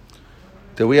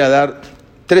 Te voy a dar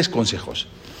 3 consejos.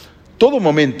 Todo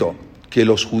momento que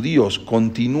los judíos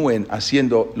continúen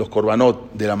haciendo los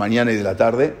korbanot de la mañana y de la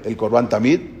tarde, el korban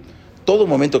tamid, todo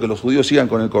momento que los judíos sigan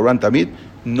con el korban tamid,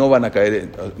 no van a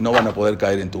poder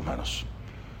caer en tus manos.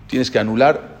 Tienes que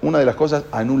anular, una de las cosas,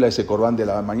 anula ese korban de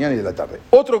la mañana y de la tarde.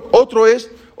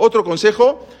 Otro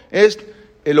consejo es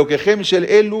lo que Hemshel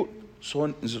Elu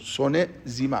Sone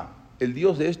Zima. El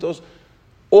Dios de estos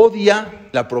odia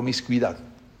la promiscuidad.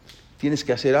 Tienes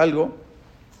que hacer algo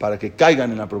para que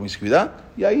caigan en la promiscuidad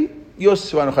y ahí Dios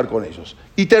se va a enojar con ellos.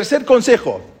 Y tercer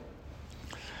consejo,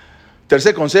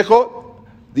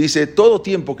 dice, todo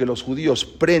tiempo que los judíos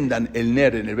prendan el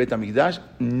ner en el Bet Hamikdash,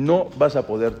 no vas a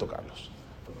poder tocarlos.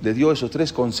 Le dio esos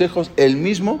 3 consejos el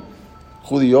mismo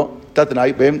judío,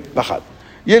 Tatnai ben Pahat.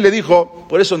 Y él le dijo,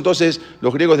 por eso entonces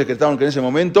los griegos decretaron que en ese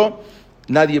momento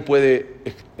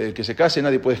que se case,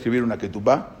 nadie puede escribir una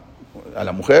ketubá a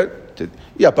la mujer,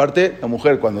 y aparte la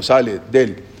mujer cuando sale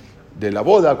de la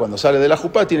boda, cuando sale de la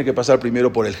jupá, tiene que pasar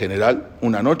primero por el general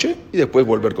una noche y después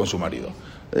volver con su marido.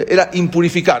 Era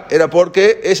impurificar, era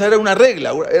porque esa era una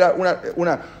regla, era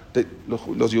los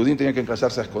judíos tenían que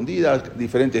casarse a escondidas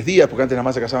diferentes días, porque antes nada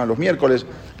más se casaban los miércoles,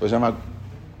 pues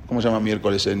 ¿cómo se llama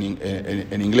miércoles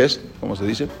en inglés? ¿Cómo se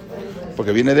dice?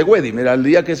 Porque viene de Wedim, era el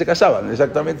día que se casaban,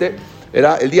 exactamente,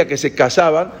 era el día que se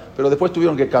casaban, pero después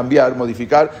tuvieron que cambiar,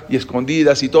 modificar, y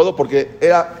escondidas y todo, porque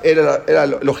era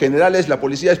los generales, la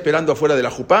policía esperando afuera de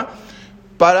la jupá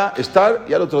para estar,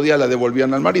 y al otro día la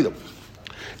devolvían al marido.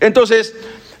 Entonces,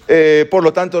 por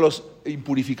lo tanto,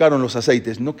 impurificaron los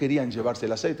aceites, no querían llevarse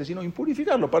el aceite, sino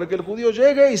impurificarlo, para que el judío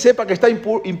llegue y sepa que está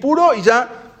impuro y ya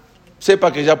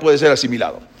sepa que ya puede ser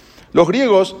asimilado. Los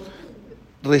griegos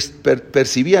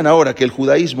percibían ahora que el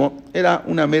judaísmo era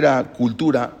una mera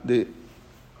cultura de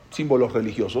símbolos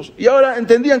religiosos y ahora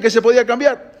entendían que se podía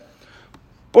cambiar.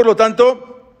 Por lo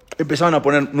tanto, empezaron a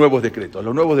poner nuevos decretos.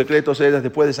 Los nuevos decretos eran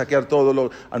después de saquear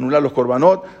todo, anular los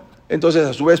korbanot. Entonces,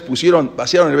 a su vez,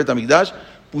 vaciaron el Bet HaMikdash,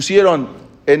 pusieron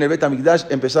en el Bet HaMikdash,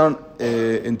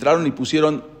 entraron y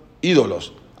pusieron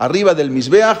ídolos. Arriba del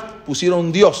Mizbeach pusieron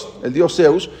un dios, el dios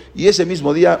Zeus, y ese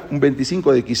mismo día, un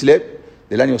 25 de Kislev,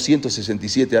 del año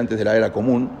 167 antes de la era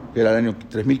común, que era el año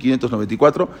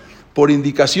 3594, por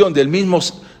indicación del mismo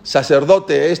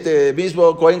sacerdote, este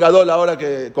mismo Cohen Gadol ahora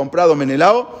que comprado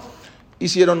Menelao,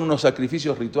 hicieron unos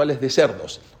sacrificios rituales de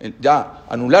cerdos. Ya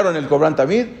anularon el Korban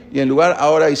Tamid y en lugar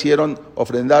ahora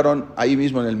ofrendaron ahí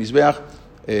mismo en el Mizbeach,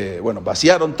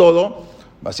 vaciaron todo,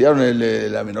 vaciaron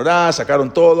la menorá,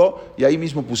 sacaron todo y ahí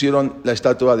mismo pusieron la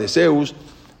estatua de Zeus,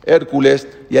 Hércules,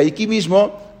 y aquí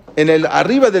mismo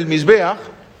arriba del Mizbeach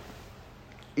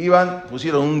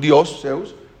pusieron un dios,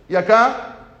 Zeus, y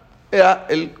acá era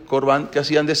el Korban que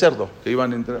hacían de cerdo, que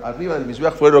iban arriba del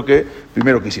Mizbeach, fue lo que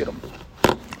primero que hicieron.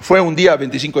 Fue un día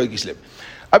 25 de Kislev.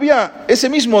 Había, ese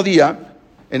mismo día,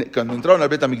 cuando entraron al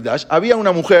Bet HaMikdash, había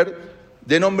una mujer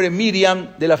de nombre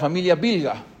Miriam de la familia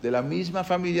Bilga, de la misma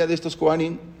familia de estos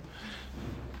Kohanim,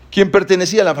 quien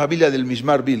pertenecía a la familia del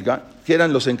Mishmar Bilga, que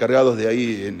eran los encargados de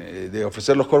ahí de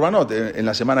ofrecer los korbanot en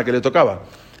la semana que le tocaba.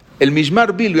 El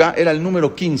Mishmar Bilga era el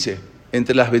número 15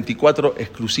 entre las 24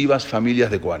 exclusivas familias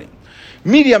de Kohanim.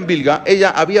 Miriam Bilga, ella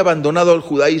había abandonado el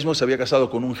judaísmo, se había casado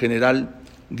con un general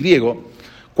griego.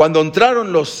 Cuando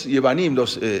entraron los Yevanim,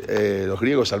 los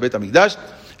griegos al Bet HaMikdash,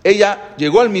 ella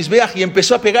llegó al Mizbeach y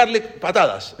empezó a pegarle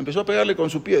patadas, empezó a pegarle con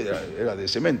su pie, era de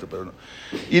cemento, pero no.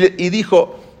 Y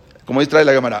dijo, como trae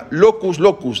la Gemara,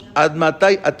 locus,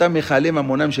 admatai atamejalema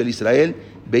monam shel Israel,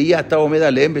 veía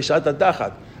ataomeda leem beshat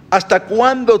atachat. ¿Hasta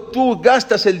cuándo tú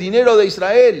gastas el dinero de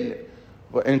Israel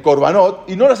en korbanot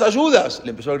y no las ayudas?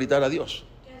 Le empezó a gritar a Dios.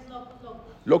 ¿Qué es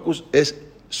locus? Locus es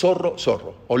zorro,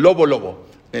 o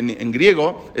lobo. En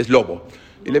griego es lobo.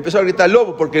 Y le empezó a gritar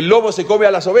lobo, porque el lobo se come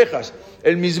a las ovejas.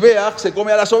 El Mizbeach se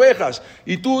come a las ovejas.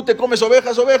 Y tú te comes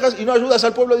ovejas, y no ayudas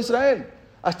al pueblo de Israel.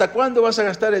 ¿Hasta cuándo vas a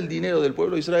gastar el dinero del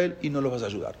pueblo de Israel y no los vas a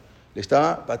ayudar? Le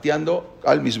estaba pateando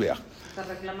al Mizbeach. Está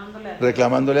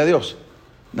reclamándole a Dios.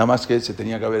 Nada más que se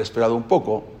tenía que haber esperado un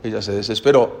poco. Ella se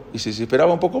desesperó. Y si se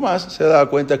esperaba un poco más, se daba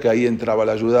cuenta que ahí entraba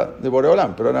la ayuda de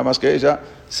Boreolam. Pero nada más que ella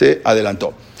se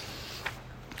adelantó.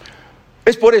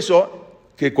 Es por eso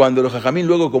que cuando los Jajamín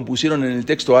luego compusieron en el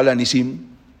texto Ala Nisim,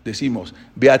 decimos,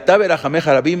 Beatá berajamej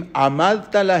harabim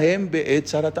amalta lahem be'et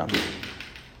zaratam.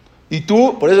 Y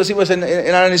tú, por eso decimos en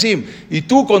Ala Nisim, y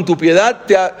tú con tu piedad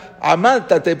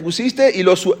te pusiste y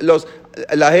los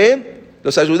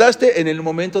ayudaste en el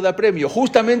momento de apremio,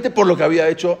 justamente por lo que había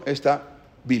hecho esta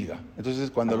Bilga. Entonces,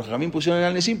 cuando los Jajamín pusieron en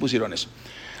Ala Nisim, pusieron eso.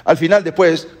 Al final,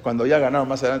 después, cuando ya ganaron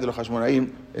más adelante los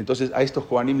Jashmonaim, entonces a estos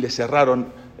Kohanim les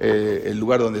cerraron el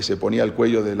lugar donde se ponía el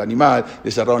cuello del animal,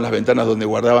 les cerraron las ventanas donde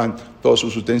guardaban todos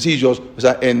sus utensilios. O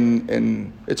sea,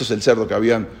 esto es el cerdo que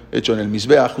habían hecho en el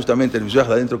Mizbeach, justamente en el Mizbeach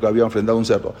de adentro que habían ofrendado un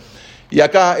cerdo. Y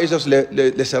acá ellos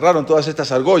le cerraron todas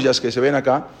estas argollas que se ven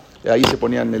acá, ahí se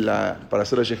ponían para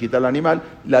hacer ejecutar al animal.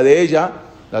 La de ella,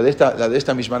 la de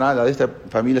esta Mishmaná, la de esta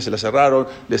familia se la cerraron,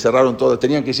 le cerraron todo,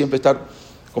 tenían que siempre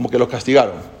estar como que los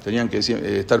castigaron, tenían que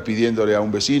estar pidiéndole a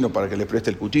un vecino para que le preste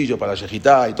el cuchillo para la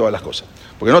yejitá y todas las cosas.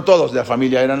 Porque no todos de la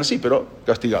familia eran así, pero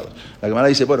castigados. La Gemara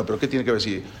dice, bueno, pero ¿qué tiene que ver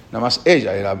si nada más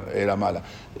ella era mala?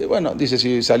 Y bueno, dice,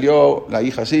 si salió la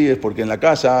hija así es porque en la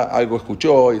casa algo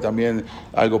escuchó y también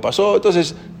algo pasó.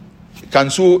 Entonces,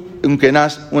 cansú, un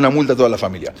kenaz, una multa a toda la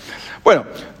familia. Bueno,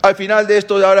 al final de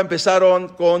esto ahora empezaron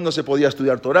con no se podía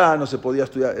estudiar Torah, no se podía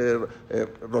estudiar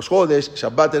Rosh Hodesh,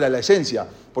 Shabbat era la esencia.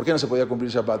 ¿Por qué no se podía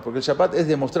cumplir Shabbat? Porque el Shabbat es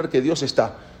demostrar que Dios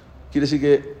está. Quiere decir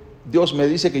que Dios me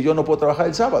dice que yo no puedo trabajar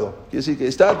el sábado. Quiere decir que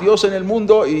está Dios en el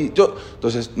mundo y yo.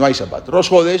 Entonces no hay Shabbat.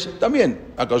 Rosh Hodesh también.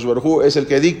 Akadosh Baruj Hu es el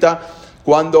que dicta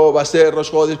cuándo va a ser Rosh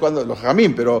Hodesh, cuándo los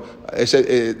Jamín, pero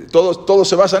todos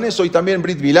se basan en eso. Y también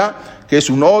Brit Milá, que es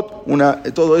un ot,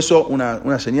 todo eso,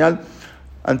 una señal.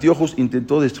 Antíochus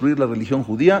intentó destruir la religión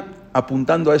judía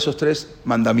apuntando a esos 3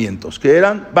 mandamientos, que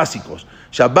eran básicos.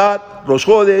 Shabbat, Rosh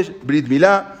Hodesh, Brit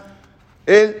Milá.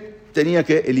 Él tenía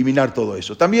que eliminar todo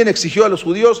eso. También exigió a los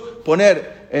judíos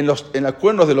poner en los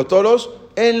cuernos de los toros,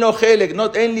 en Lihelek,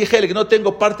 no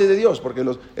tengo parte de Dios, porque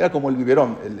era como el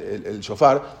biberón, el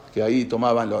shofar, que ahí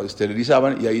tomaban, lo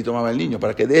esterilizaban y ahí tomaba el niño,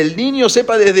 para que el niño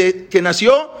sepa desde que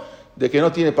nació de que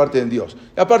no tiene parte en Dios.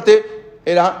 Y aparte,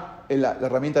 era la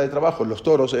herramienta de trabajo, los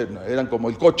toros eran como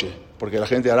el coche, porque la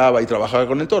gente araba y trabajaba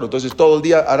con el toro. Entonces todo el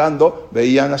día arando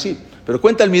veían así. Pero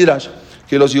cuenta el Midrash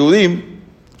que los Yehudim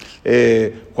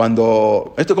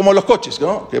Cuando, esto como los coches,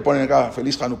 ¿no? Que ponen acá,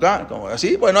 feliz Januca, como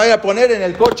así, bueno, hay que poner en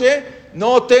el coche,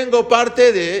 no tengo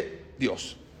parte de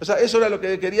Dios. O sea, eso era lo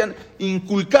que querían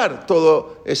inculcar,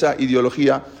 toda esa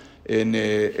ideología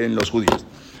en los judíos.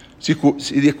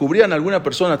 Si descubrían a alguna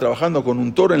persona trabajando con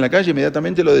un toro en la calle,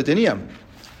 inmediatamente lo detenían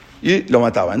y lo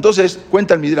mataban. Entonces,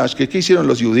 cuenta el Midrash que ¿qué hicieron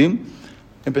los Yudim?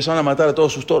 Empezaron a matar a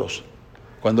todos sus toros.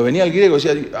 Cuando venía el griego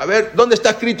decía, a ver, ¿dónde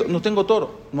está escrito? No tengo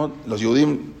toro. No, los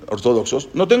Yudim ortodoxos,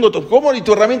 no tengo toro. ¿Cómo? ¿Y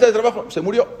tu herramienta de trabajo? Se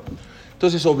murió.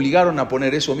 Entonces obligaron a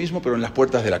poner eso mismo, pero en las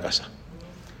puertas de la casa.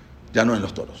 Ya no en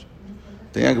los toros.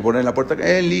 Tenían que poner en la puerta,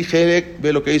 Eli, Jelek,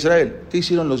 ve lo que es Israel. ¿Qué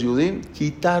hicieron los Yudim?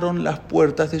 Quitaron las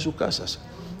puertas de sus casas.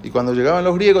 Y cuando llegaban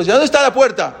los griegos, decían, ¿dónde está la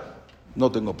puerta?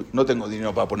 No tengo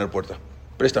dinero para poner puerta.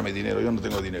 Préstame dinero, yo no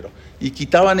tengo dinero. Y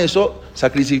quitaban eso,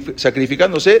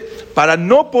 sacrificándose para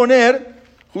no poner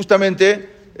justamente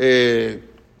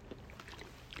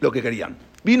lo que querían.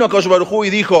 Vino a Akadosh Baruj Hu y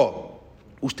dijo,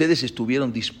 ustedes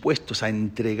estuvieron dispuestos a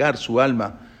entregar su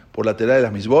alma por la Torá de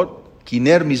las Misbot.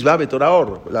 Kiner Misbah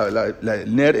Betoraor,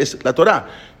 el Ner es la Torá.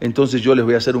 Entonces yo les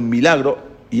voy a hacer un milagro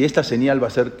y esta señal va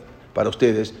a ser para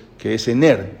ustedes que ese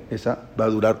Ner, esa va a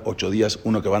durar 8 días,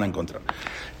 uno que van a encontrar.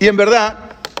 Y en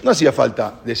verdad no hacía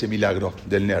falta de ese milagro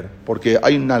del Ner, porque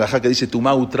hay una halajá que dice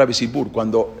Tumá utra besibur,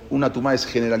 cuando una tumá es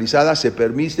generalizada se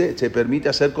permite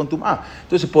hacer con tumá.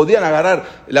 Entonces podían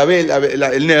agarrar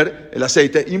el Ner, el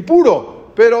aceite,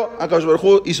 impuro, pero Akadosh Baruj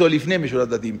Hu hizo el ifne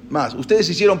meshuratatim, más. Ustedes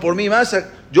hicieron por mí más,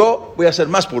 yo voy a hacer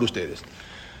más por ustedes.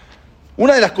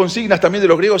 Una de las consignas también de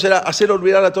los griegos era hacer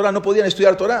olvidar la Torah. No podían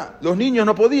estudiar Torah. Los niños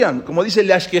no podían. Como dice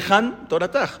el Ashkehan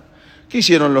Torataj. ¿Qué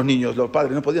hicieron los niños? Los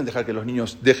padres no podían dejar que los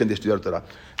niños dejen de estudiar Torah.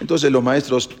 Entonces los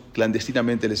maestros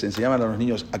clandestinamente les enseñaban a los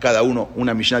niños, a cada uno,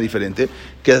 una Mishnah diferente,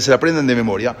 que se la aprendan de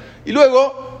memoria. Y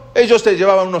luego ellos te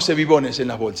llevaban unos cebibones en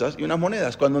las bolsas y unas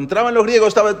monedas. Cuando entraban los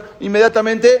griegos,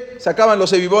 inmediatamente sacaban los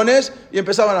cebibones y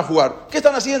empezaban a jugar. ¿Qué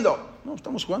están haciendo? No,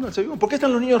 estamos jugando al cebibón. ¿Por qué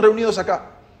están los niños reunidos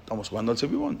acá? Estamos jugando al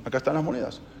cebibón, acá están las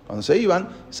monedas. Cuando se iban,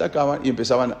 sacaban y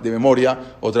empezaban de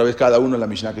memoria, otra vez cada uno en la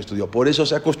Mishnah que estudió. Por eso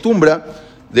se acostumbra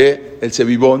del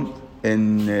cebibón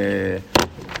en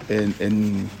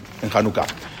Januca.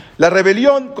 La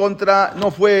rebelión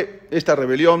esta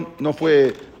rebelión no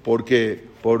fue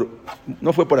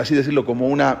por así decirlo, como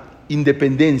una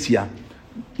independencia.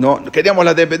 No queríamos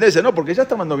la independencia, no, porque ya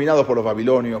estaban dominados por los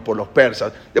babilonios, por los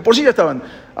persas. De por sí ya estaban.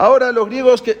 Ahora los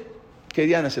griegos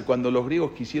querían hacer, cuando los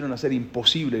griegos quisieron hacer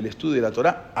imposible el estudio de la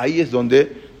Torá, ahí es donde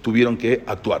tuvieron que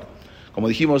actuar. Como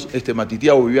dijimos,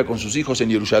 Matitiahu vivía con sus hijos en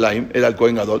Jerusalén, era el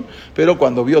Cohen Gadol, pero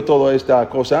cuando vio toda esta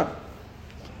cosa,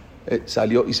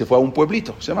 salió y se fue a un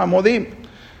pueblito, se llama Modim.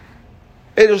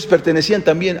 Ellos pertenecían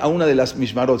también a una de las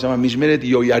Mishmarot, se llama Mishmeret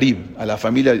y Oyarib, a la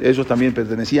familia, ellos también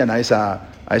pertenecían a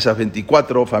esas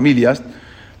 24 familias.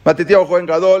 Matitiahu Cohen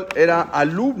Gadol era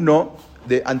alumno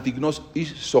de Antignos y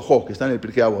Sohó, que está en el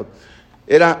Pirkei Avot.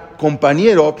 Era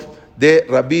compañero de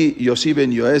Rabbi Yossi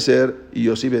ben Yoeser y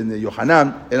Yossi ben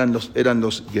Yohanan, eran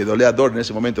los Gedolei Ador en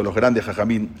ese momento, los grandes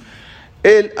Jajamín.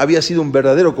 Él había sido un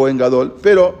verdadero Cohen Gadol,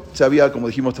 pero se había, como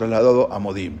dijimos, trasladado a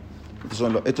Modim.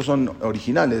 Estos son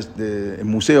originales en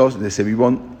museos de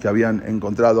Sebibón que habían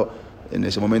encontrado en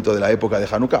ese momento de la época de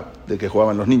Januca, de que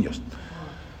jugaban los niños.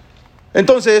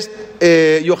 Entonces,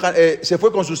 se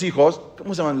fue con sus hijos.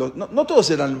 ¿Cómo se llaman? No todos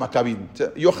eran Maccabim.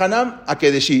 Yohanan a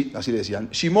Kedeshi, así le decían.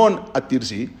 Shimon a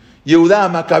Tirsi. Yehudá a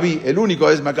Maccabí. El único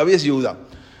es Maccabí, es Yehudá.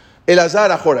 Elazar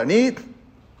a Joranit.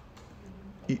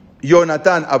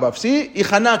 Jonatán a Bafsi. Y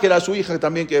Haná, que era su hija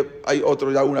también, que hay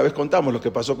otro, ya una vez contamos lo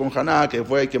que pasó con Haná, que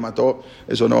fue y que mató.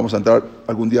 Eso no vamos a entrar,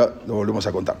 algún día lo volvemos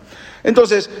a contar.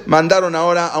 Entonces, mandaron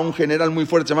ahora a un general muy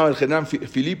fuerte, se llamaba el general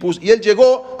Filipus, y él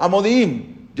llegó a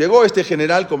Modi'im. Llegó este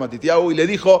general con Matitiahu y le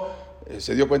dijo,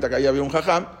 se dio cuenta que ahí había un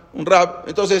jajam, un rab,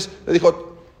 entonces le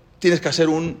dijo, tienes que hacer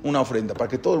una ofrenda para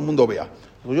que todo el mundo vea.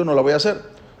 Pues yo no la voy a hacer.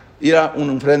 Era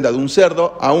una ofrenda de un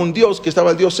cerdo a un dios, que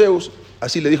estaba el dios Zeus,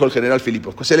 así le dijo el general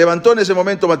Filipos. Se levantó en ese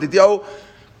momento Matitiahu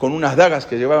con unas dagas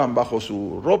que llevaban bajo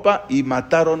su ropa y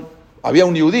mataron, había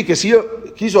un yudí que sí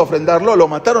quiso ofrendarlo, lo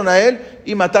mataron a él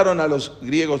y mataron a los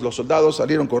griegos, los soldados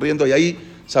salieron corriendo y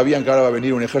ahí sabían que ahora va a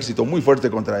venir un ejército muy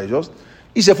fuerte contra ellos.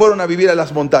 Y se fueron a vivir a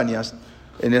las montañas.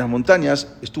 En las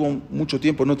montañas estuvo mucho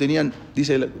tiempo, no tenían,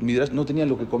 dice el Midrash, no tenían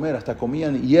lo que comer, hasta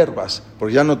comían hierbas,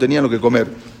 porque ya no tenían lo que comer.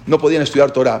 No podían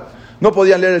estudiar Torah, no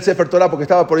podían leer el Sefer Torah porque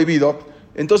estaba prohibido.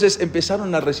 Entonces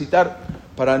empezaron a recitar,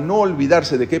 para no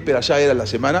olvidarse de qué perashá era la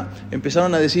semana,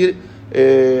 empezaron a decir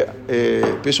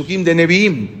Pesukim de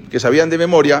Nevi'im, que sabían de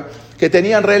memoria, que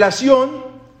tenían relación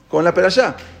con la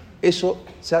perashá. Eso,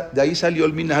 de ahí salió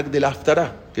el minhag de la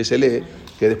Haftarah, que se lee,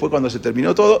 que después cuando se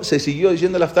terminó todo, se siguió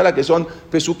diciendo la Haftará, que son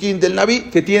Pesukim del Naví,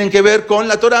 que tienen que ver con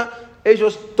la Torá.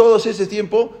 Ellos todos ese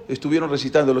tiempo estuvieron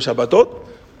recitando los Shabbatot,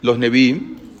 los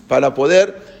Nevi'im, para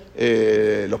poder,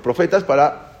 los profetas,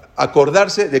 para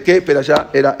acordarse de qué perashá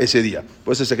era ese día.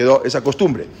 Por eso se quedó esa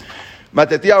costumbre.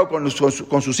 Matetiao con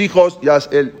sus hijos, ya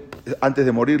él antes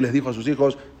de morir les dijo a sus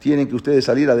hijos, tienen que ustedes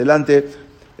salir adelante.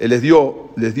 Les dio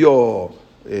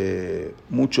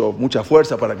mucha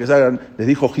fuerza para que salgan. Les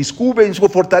dijo, Jiskuben,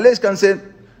 fortalezcanse,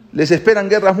 les esperan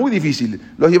guerras muy difíciles.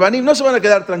 Los Yevanim no se van a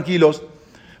quedar tranquilos,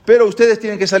 pero ustedes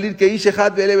tienen que salir, que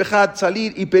Ishehat, Belebejat,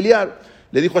 salir y pelear.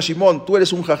 Le dijo a Shimón, tú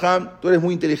eres un jajam, tú eres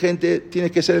muy inteligente,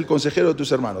 tienes que ser el consejero de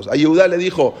tus hermanos. A Yehudá le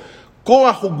dijo,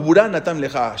 a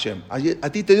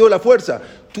ti te dio la fuerza,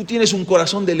 tú tienes un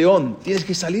corazón de león, tienes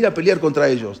que salir a pelear contra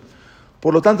ellos.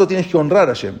 Por lo tanto, tienes que honrar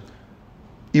a Hashem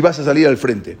y vas a salir al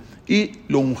frente. Y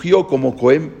lo ungió como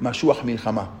Cohen Mashuach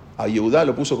Milhamá. A Yehudá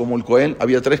lo puso como el Cohen,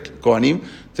 había 3 Kohanim,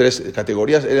 3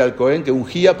 categorías, era el Cohen que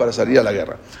ungía para salir a la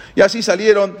guerra. Y así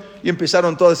salieron y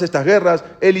empezaron todas estas guerras.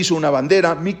 Él hizo una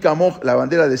bandera, la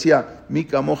bandera decía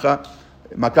Mika Moja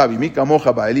Maccabi, Mika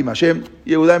Moja Baelim Hashem.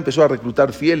 Y Yehudá empezó a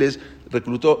reclutar fieles,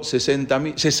 reclutó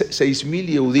 6.000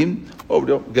 Yehudim,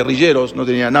 obvio, guerrilleros, no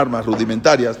tenían armas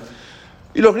rudimentarias.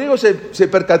 Y los griegos se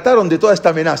percataron de toda esta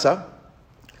amenaza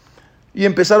y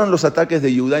empezaron los ataques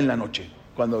de Yehudá en la noche.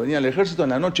 Cuando venía el ejército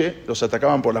en la noche, los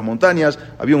atacaban por las montañas.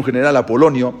 Había un general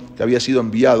Apolonio que había sido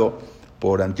enviado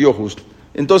por Antíochus.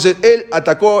 Entonces él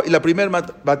atacó y la primera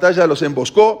batalla los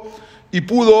emboscó y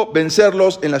pudo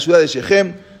vencerlos en la ciudad de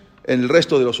Shechem. El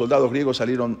resto de los soldados griegos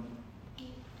salieron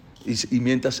y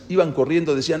mientras iban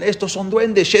corriendo decían, estos son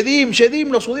duendes, Shedim,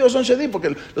 los judíos son Shedim,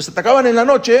 porque los atacaban en la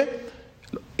noche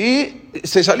y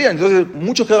se salían. Entonces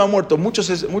muchos quedaban muertos, muchos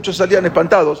salían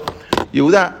espantados.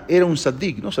 Yehudá era un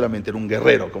saddik, no solamente era un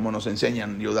guerrero, como nos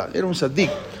enseñan Yehudá, era un saddik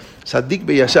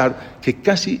Beyashar, que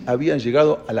casi habían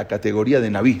llegado a la categoría de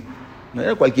Naví. No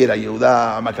era cualquiera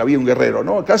Yehudá Macabí, un guerrero,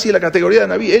 no, casi la categoría de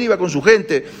Naví. Él iba con su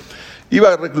gente,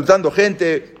 iba reclutando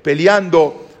gente,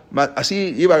 peleando,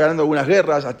 así iba ganando algunas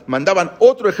guerras. Mandaban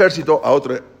otro ejército, a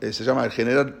otro, se llama el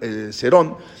general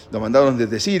Serón, lo mandaron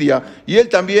desde Siria, y él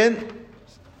también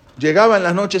llegaba en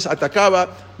las noches, atacaba,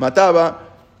 mataba.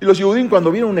 Y los Yehudim,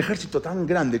 cuando vieron un ejército tan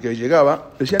grande que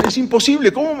llegaba, decían, es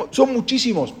imposible, ¿cómo? Son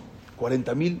muchísimos,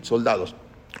 40.000 soldados.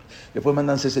 Después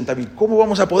mandan 60.000, ¿cómo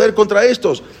vamos a poder contra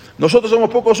estos? Nosotros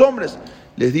somos pocos hombres.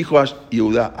 Les dijo a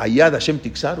Yehudá, Ayad Hashem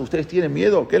Tixar, ¿ustedes tienen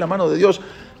miedo? ¿Qué es la mano de Dios?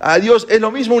 A Dios es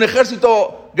lo mismo, un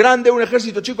ejército grande, un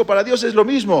ejército chico, para Dios es lo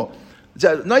mismo. O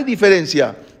sea, no hay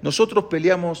diferencia. Nosotros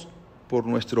peleamos por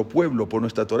nuestro pueblo, por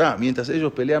nuestra Torá, mientras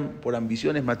ellos pelean por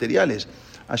ambiciones materiales.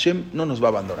 Hashem no nos va a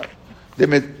abandonar.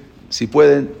 Denme, si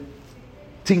pueden,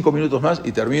 5 minutos más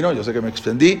y termino. Yo sé que me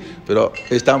extendí, pero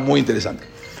está muy interesante.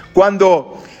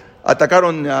 Cuando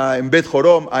atacaron en Bet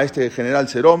Jorom a este general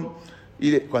Serón,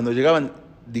 y cuando llegaban,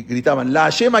 gritaban, La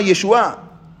Hashema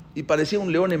Yeshua, y parecía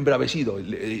un león embravecido.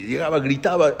 Llegaba,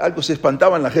 gritaba, algo, se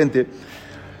espantaban la gente.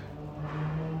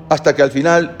 Hasta que al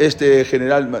final este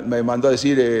general me mandó a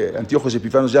decir, Antíochos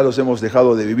Epifanos, ya los hemos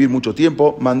dejado de vivir mucho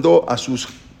tiempo, mandó a sus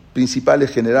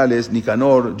principales generales,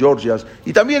 Nicanor, Georgias,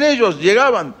 y también ellos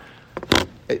llegaban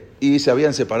y se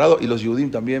habían separado, y los Yehudim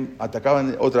también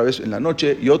atacaban otra vez en la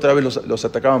noche y otra vez los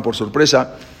atacaban por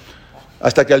sorpresa,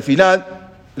 hasta que al final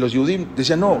los Yehudim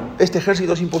decían, no, este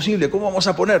ejército es imposible, ¿cómo vamos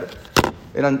a poner?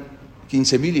 Eran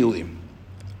 15.000 Yehudim.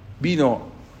 Vino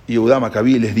Yehudá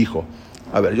Macabí y les dijo,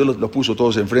 a ver, yo los puso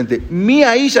todos enfrente,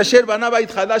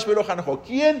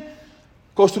 ¿quién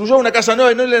construyó una casa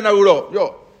nueva y no la inauguró?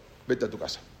 Yo, vete a tu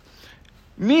casa.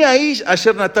 Mi aish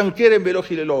ayer Natán Keren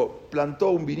Velojilelo plantó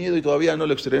un viñedo y todavía no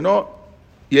lo estrenó,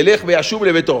 y el Ej Beashub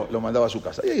le vetó, lo mandaba a su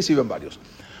casa. Y ahí se iban varios.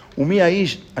 Mi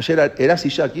aish ayer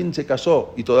Erasisha, quien se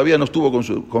casó y todavía no estuvo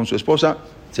con su esposa,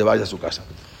 se vaya a su casa.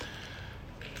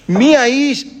 Mi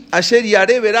aish ayer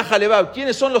Yare Beraja Lebab,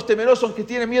 ¿quiénes son los temerosos que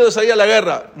tienen miedo de salir a la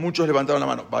guerra? Muchos levantaron la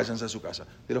mano, váyanse a su casa.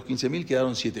 De los 15.000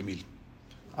 quedaron 7.000.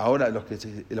 Ahora los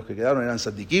que quedaron eran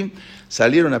Sadikim,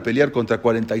 salieron a pelear contra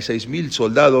 46.000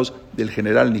 soldados del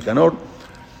general Nicanor,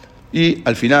 y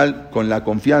al final, con la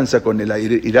confianza, con el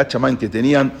Irat Shamayim que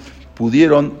tenían,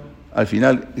 pudieron al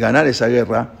final ganar esa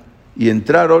guerra, y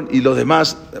entraron, y los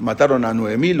demás mataron a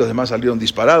 9.000, los demás salieron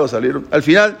disparados, al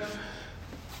final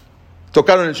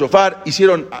tocaron el shofar,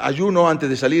 hicieron ayuno antes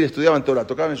de salir, estudiaban Torah,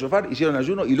 tocaban el shofar, hicieron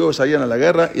ayuno y luego salían a la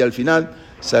guerra, y al final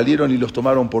salieron y los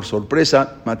tomaron por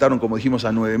sorpresa, mataron, como dijimos,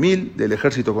 a 9.000 del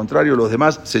ejército contrario. Los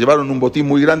demás se llevaron un botín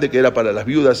muy grande que era para las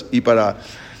viudas y para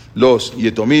los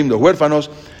yetomim, los huérfanos,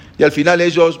 y al final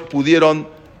ellos pudieron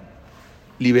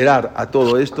liberar a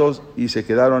todos estos y se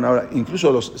quedaron ahora,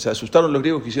 incluso se asustaron los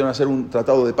griegos, quisieron hacer un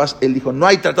tratado de paz. Él dijo, no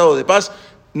hay tratado de paz,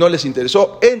 no les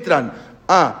interesó, entran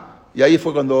y ahí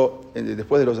fue cuando,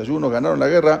 después de los ayunos, ganaron la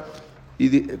guerra,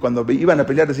 y cuando iban a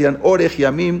pelear decían, Orej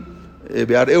Yamim,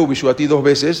 Be'areu Bishuati 2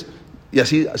 veces, y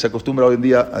así se acostumbra hoy en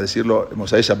día a decirlo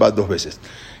Mosai Shabbat 2 veces.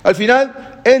 Al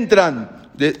final entran,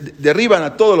 derriban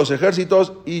a todos los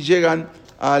ejércitos y llegan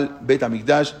al Bet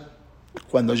HaMikdash.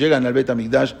 Cuando llegan al Bet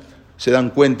HaMikdash se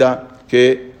dan cuenta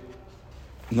que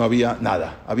no había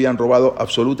nada, habían robado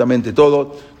absolutamente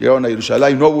todo, llegaron a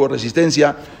Jerusalén, no hubo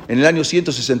resistencia. En el año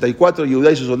 164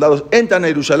 Yehudá y sus soldados entran a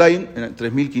Jerusalén, en el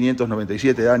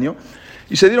 3597 de año,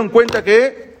 y se dieron cuenta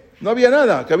que no había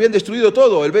nada, que habían destruido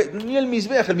todo, ni el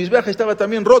Mizbeach estaba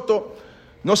también roto,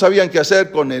 no sabían qué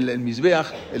hacer con el Mizbeach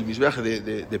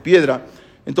de piedra.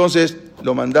 Entonces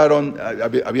lo mandaron,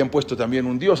 habían puesto también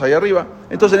un dios ahí arriba.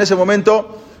 Entonces en ese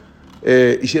momento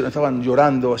estaban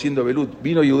llorando, haciendo velut.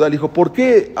 Vino Yehudá y dijo, ¿por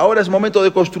qué? Ahora es momento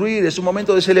de construir, es un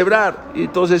momento de celebrar. Y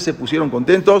entonces se pusieron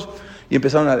contentos y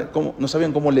empezaron no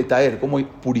sabían cómo letaer, cómo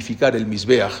purificar el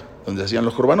Mizbeach, donde hacían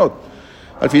los korbanot.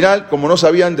 Al final, como no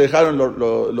sabían,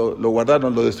 lo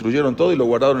guardaron, lo destruyeron todo y lo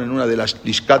guardaron en una de las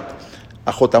Lishkat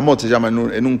Ajotamot, se llama,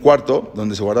 en un cuarto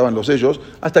donde se guardaban los sellos,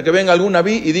 hasta que venga algún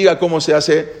nabí y diga cómo se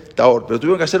hace Taor. Pero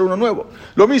tuvieron que hacer uno nuevo.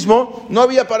 Lo mismo, no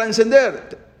había para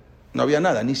encender, no había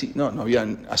nada, no había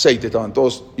aceite, estaban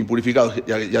todos impurificados,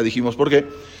 ya dijimos por qué.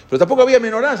 Pero tampoco había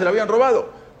menorá, se la habían robado.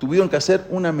 Tuvieron que hacer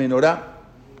una menorá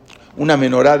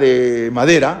de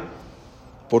madera,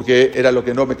 porque era lo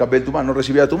que no me cambié el tumá, no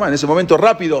recibía tumá. En ese momento,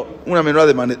 rápido, una menorá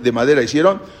de madera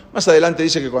hicieron. Más adelante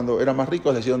dice que cuando eran más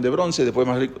ricos le hicieron de bronce,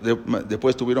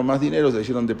 después tuvieron más dinero, le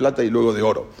hicieron de plata y luego de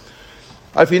oro.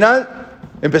 Al final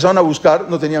empezaron a buscar,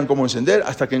 no tenían cómo encender,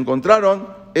 hasta que encontraron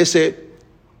ese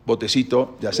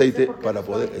botecito de aceite para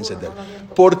poder encender.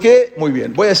 ¿Por qué? Muy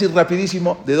bien, voy a decir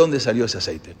rapidísimo de dónde salió ese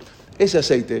aceite. Ese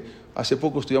aceite, hace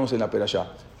poco estudiamos en la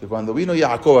Perashá, que cuando vino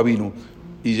Jacob vino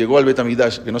y llegó al Bet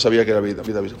HaMikdash, que no sabía que era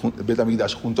Bet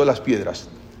HaMikdash, juntó las piedras.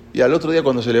 Y al otro día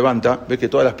cuando se levanta, ve que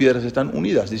todas las piedras están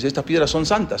unidas. Dice, estas piedras son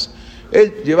santas.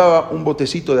 Él llevaba un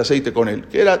botecito de aceite con él,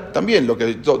 que era también lo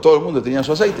que todo el mundo tenía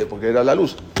su aceite, porque era la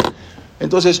luz.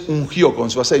 Entonces ungió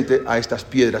con su aceite a estas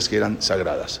piedras que eran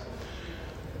sagradas.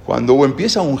 Cuando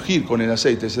empieza a ungir con el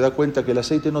aceite, se da cuenta que el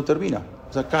aceite no termina.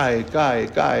 O sea, cae,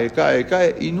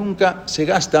 y nunca se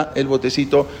gasta el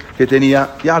botecito que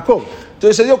tenía Jacob.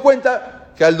 Entonces se dio cuenta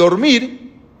que al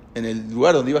dormir en el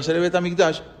lugar donde iba a ser el Bet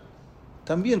HaMikdash,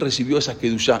 también recibió esa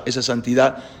kedushá, esa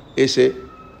santidad, ese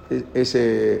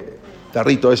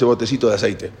tarrito, ese botecito de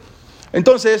aceite.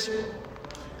 Entonces,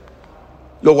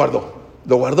 lo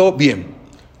guardó bien.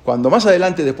 Cuando más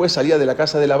adelante después salía de la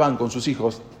casa de Labán con sus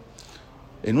hijos,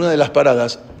 en una de las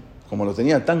paradas, como lo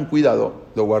tenía tan cuidado,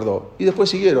 lo guardó. Y después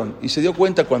siguieron, y se dio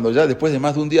cuenta cuando ya después de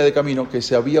más de un día de camino, que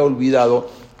se había olvidado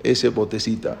ese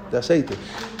botecita de aceite.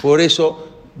 Por eso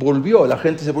volvió, la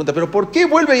gente se pregunta, ¿pero por qué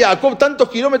vuelve Jacob tantos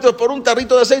kilómetros por un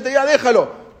tarrito de aceite? Ya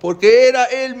déjalo, porque era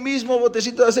el mismo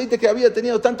botecito de aceite que había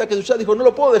tenido tanta kedushá, dijo, no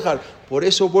lo puedo dejar. Por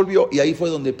eso volvió, y ahí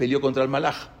fue donde peleó contra el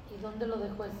malaj. ¿Y dónde lo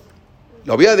dejó ese?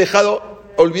 Lo había dejado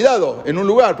olvidado en un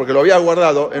lugar, porque lo había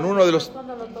guardado en uno de los...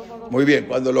 Muy bien,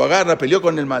 cuando lo agarra, peleó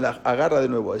con el malaj, agarra de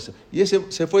nuevo ese. Y ese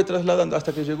se fue trasladando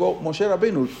hasta que llegó Moshe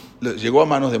Rabbeinu, llegó a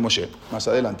manos de Moshe, más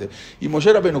adelante. Y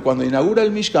Moshe Rabbeinu, cuando inaugura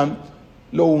el Mishkan,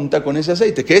 lo unta con ese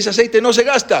aceite, que ese aceite no se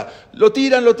gasta, lo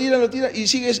tiran, y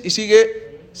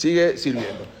sigue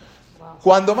sirviendo.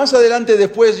 Cuando más adelante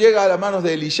después llega a las manos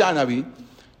de Elisha Naví,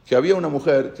 que había una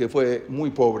mujer que fue muy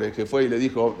pobre, que fue y le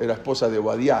dijo, era esposa de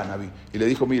Obadiah Naví, y le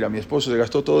dijo, mira, mi esposo se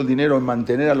gastó todo el dinero en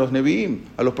mantener a los Nevi'im,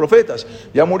 a los profetas,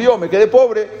 ya murió, me quedé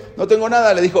pobre, no tengo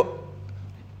nada. Le dijo,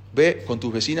 ve con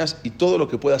tus vecinas y todo lo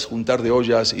que puedas juntar de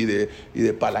ollas y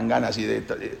de palanganas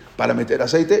para meter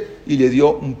aceite, y le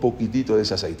dio un poquitito de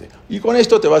ese aceite. Y con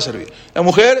esto te va a servir. La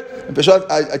mujer empezó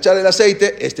a echar el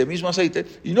aceite, este mismo aceite,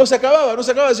 y no se acababa,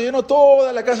 se llenó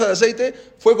toda la casa de aceite,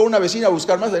 fue con una vecina a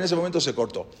buscar más, en ese momento se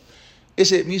cortó.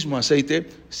 Ese mismo aceite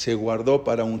se guardó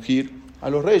para ungir a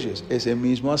los reyes. Ese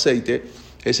mismo aceite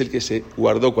es el que se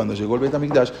guardó cuando llegó el Bet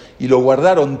HaMikdash, y lo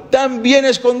guardaron tan bien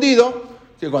escondido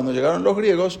que cuando llegaron los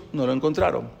griegos no lo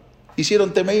encontraron.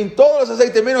 Hicieron temeín todos los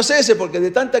aceites menos ese, porque de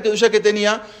tanta kedushá que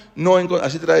tenía,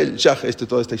 así trae el Shach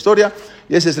toda esta historia,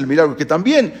 y ese es el milagro, que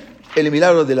también el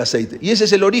milagro del aceite. Y ese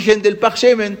es el origen del Pach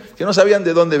Shemen, que no sabían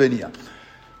de dónde venía.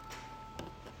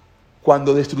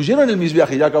 Cuando destruyeron el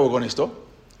Mizbeach, y ya acabo con esto,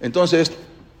 entonces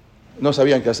no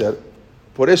sabían qué hacer.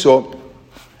 Por eso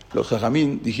los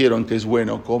jajamín dijeron que es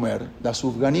bueno comer la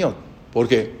sufganiot. ¿Por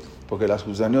qué? Porque las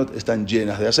sufganiot están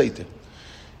llenas de aceite.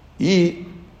 Y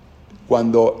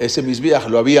cuando ese misbeach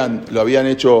lo habían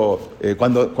hecho,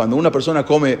 cuando una persona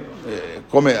come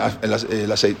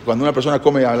el aceite, cuando una persona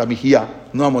come a la mijía,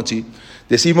 no a mochi,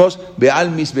 decimos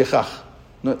be'al misbejaj.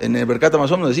 No, en el Berkat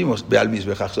Hamazon no decimos be'al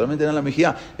misbejaj, solamente en la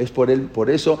mijía. Es por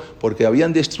eso, porque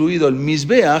habían destruido el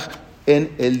misbeach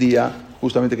en el día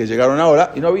justamente que llegaron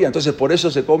ahora y no había. Entonces por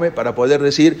eso se come para poder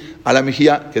decir a la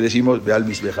mijía que decimos be'al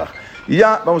misbejaj. Y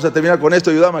ya vamos a terminar con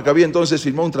esto. Yudá Maccabí entonces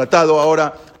firmó un tratado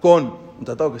ahora un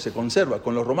tratado que se conserva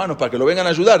con los romanos para que lo vengan a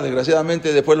ayudar.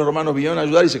 Desgraciadamente después los romanos vinieron a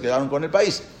ayudar y se quedaron con el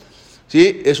país.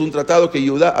 ¿Sí? Es un tratado que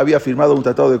Yehudá había firmado, un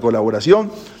tratado de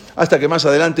colaboración, hasta que más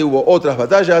adelante hubo otras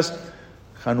batallas.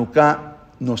 Januca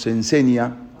nos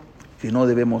enseña que no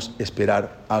debemos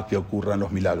esperar a que ocurran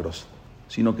los milagros,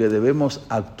 sino que debemos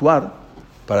actuar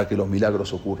para que los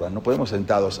milagros ocurran. No podemos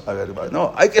sentados a ver,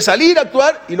 no, hay que salir a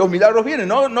actuar y los milagros vienen,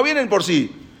 no vienen por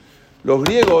sí. Los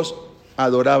griegos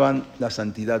adoraban la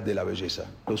santidad de la belleza.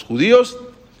 Los judíos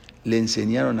le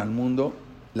enseñaron al mundo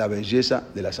la belleza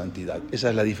de la santidad. Esa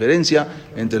es la diferencia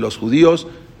entre los judíos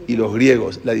y los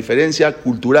griegos, la diferencia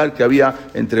cultural que había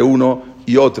entre uno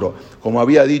y otro. Como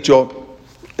había dicho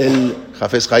el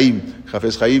Jafes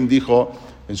Haim dijo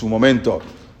en su momento,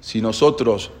 si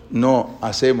nosotros no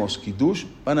hacemos Kiddush,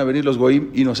 van a venir los Goim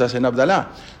y nos hacen Abdalá.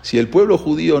 Si el pueblo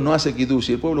judío no hace Kiddush,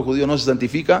 si el pueblo judío no se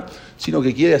santifica, sino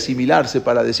que quiere asimilarse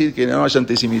para decir que no haya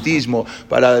antisemitismo,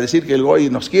 para decir que el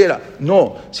Goy nos quiera.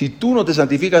 No, si tú no te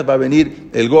santificas, va a venir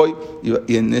el Goy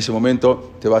y en ese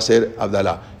momento te va a hacer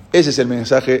Abdalá. Ese es el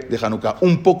mensaje de Januca.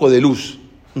 Un poco de luz,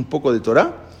 un poco de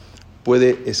Torah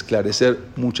puede esclarecer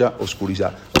mucha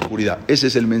oscuridad. Ese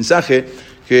es el mensaje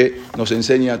que nos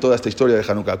enseña toda esta historia de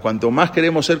Januca. Cuanto más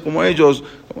queremos ser como ellos,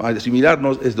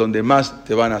 asimilarnos, es donde más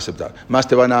te van a aceptar, más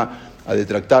te van a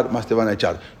detractar, más te van a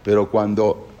echar. Pero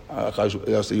cuando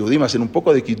los Yehudim hacen un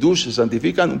poco de Kiddush, se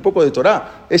santifican, un poco de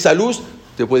Torah, esa luz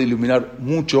te puede iluminar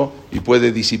mucho y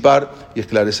puede disipar y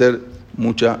esclarecer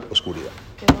mucha oscuridad.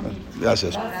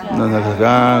 Gracias.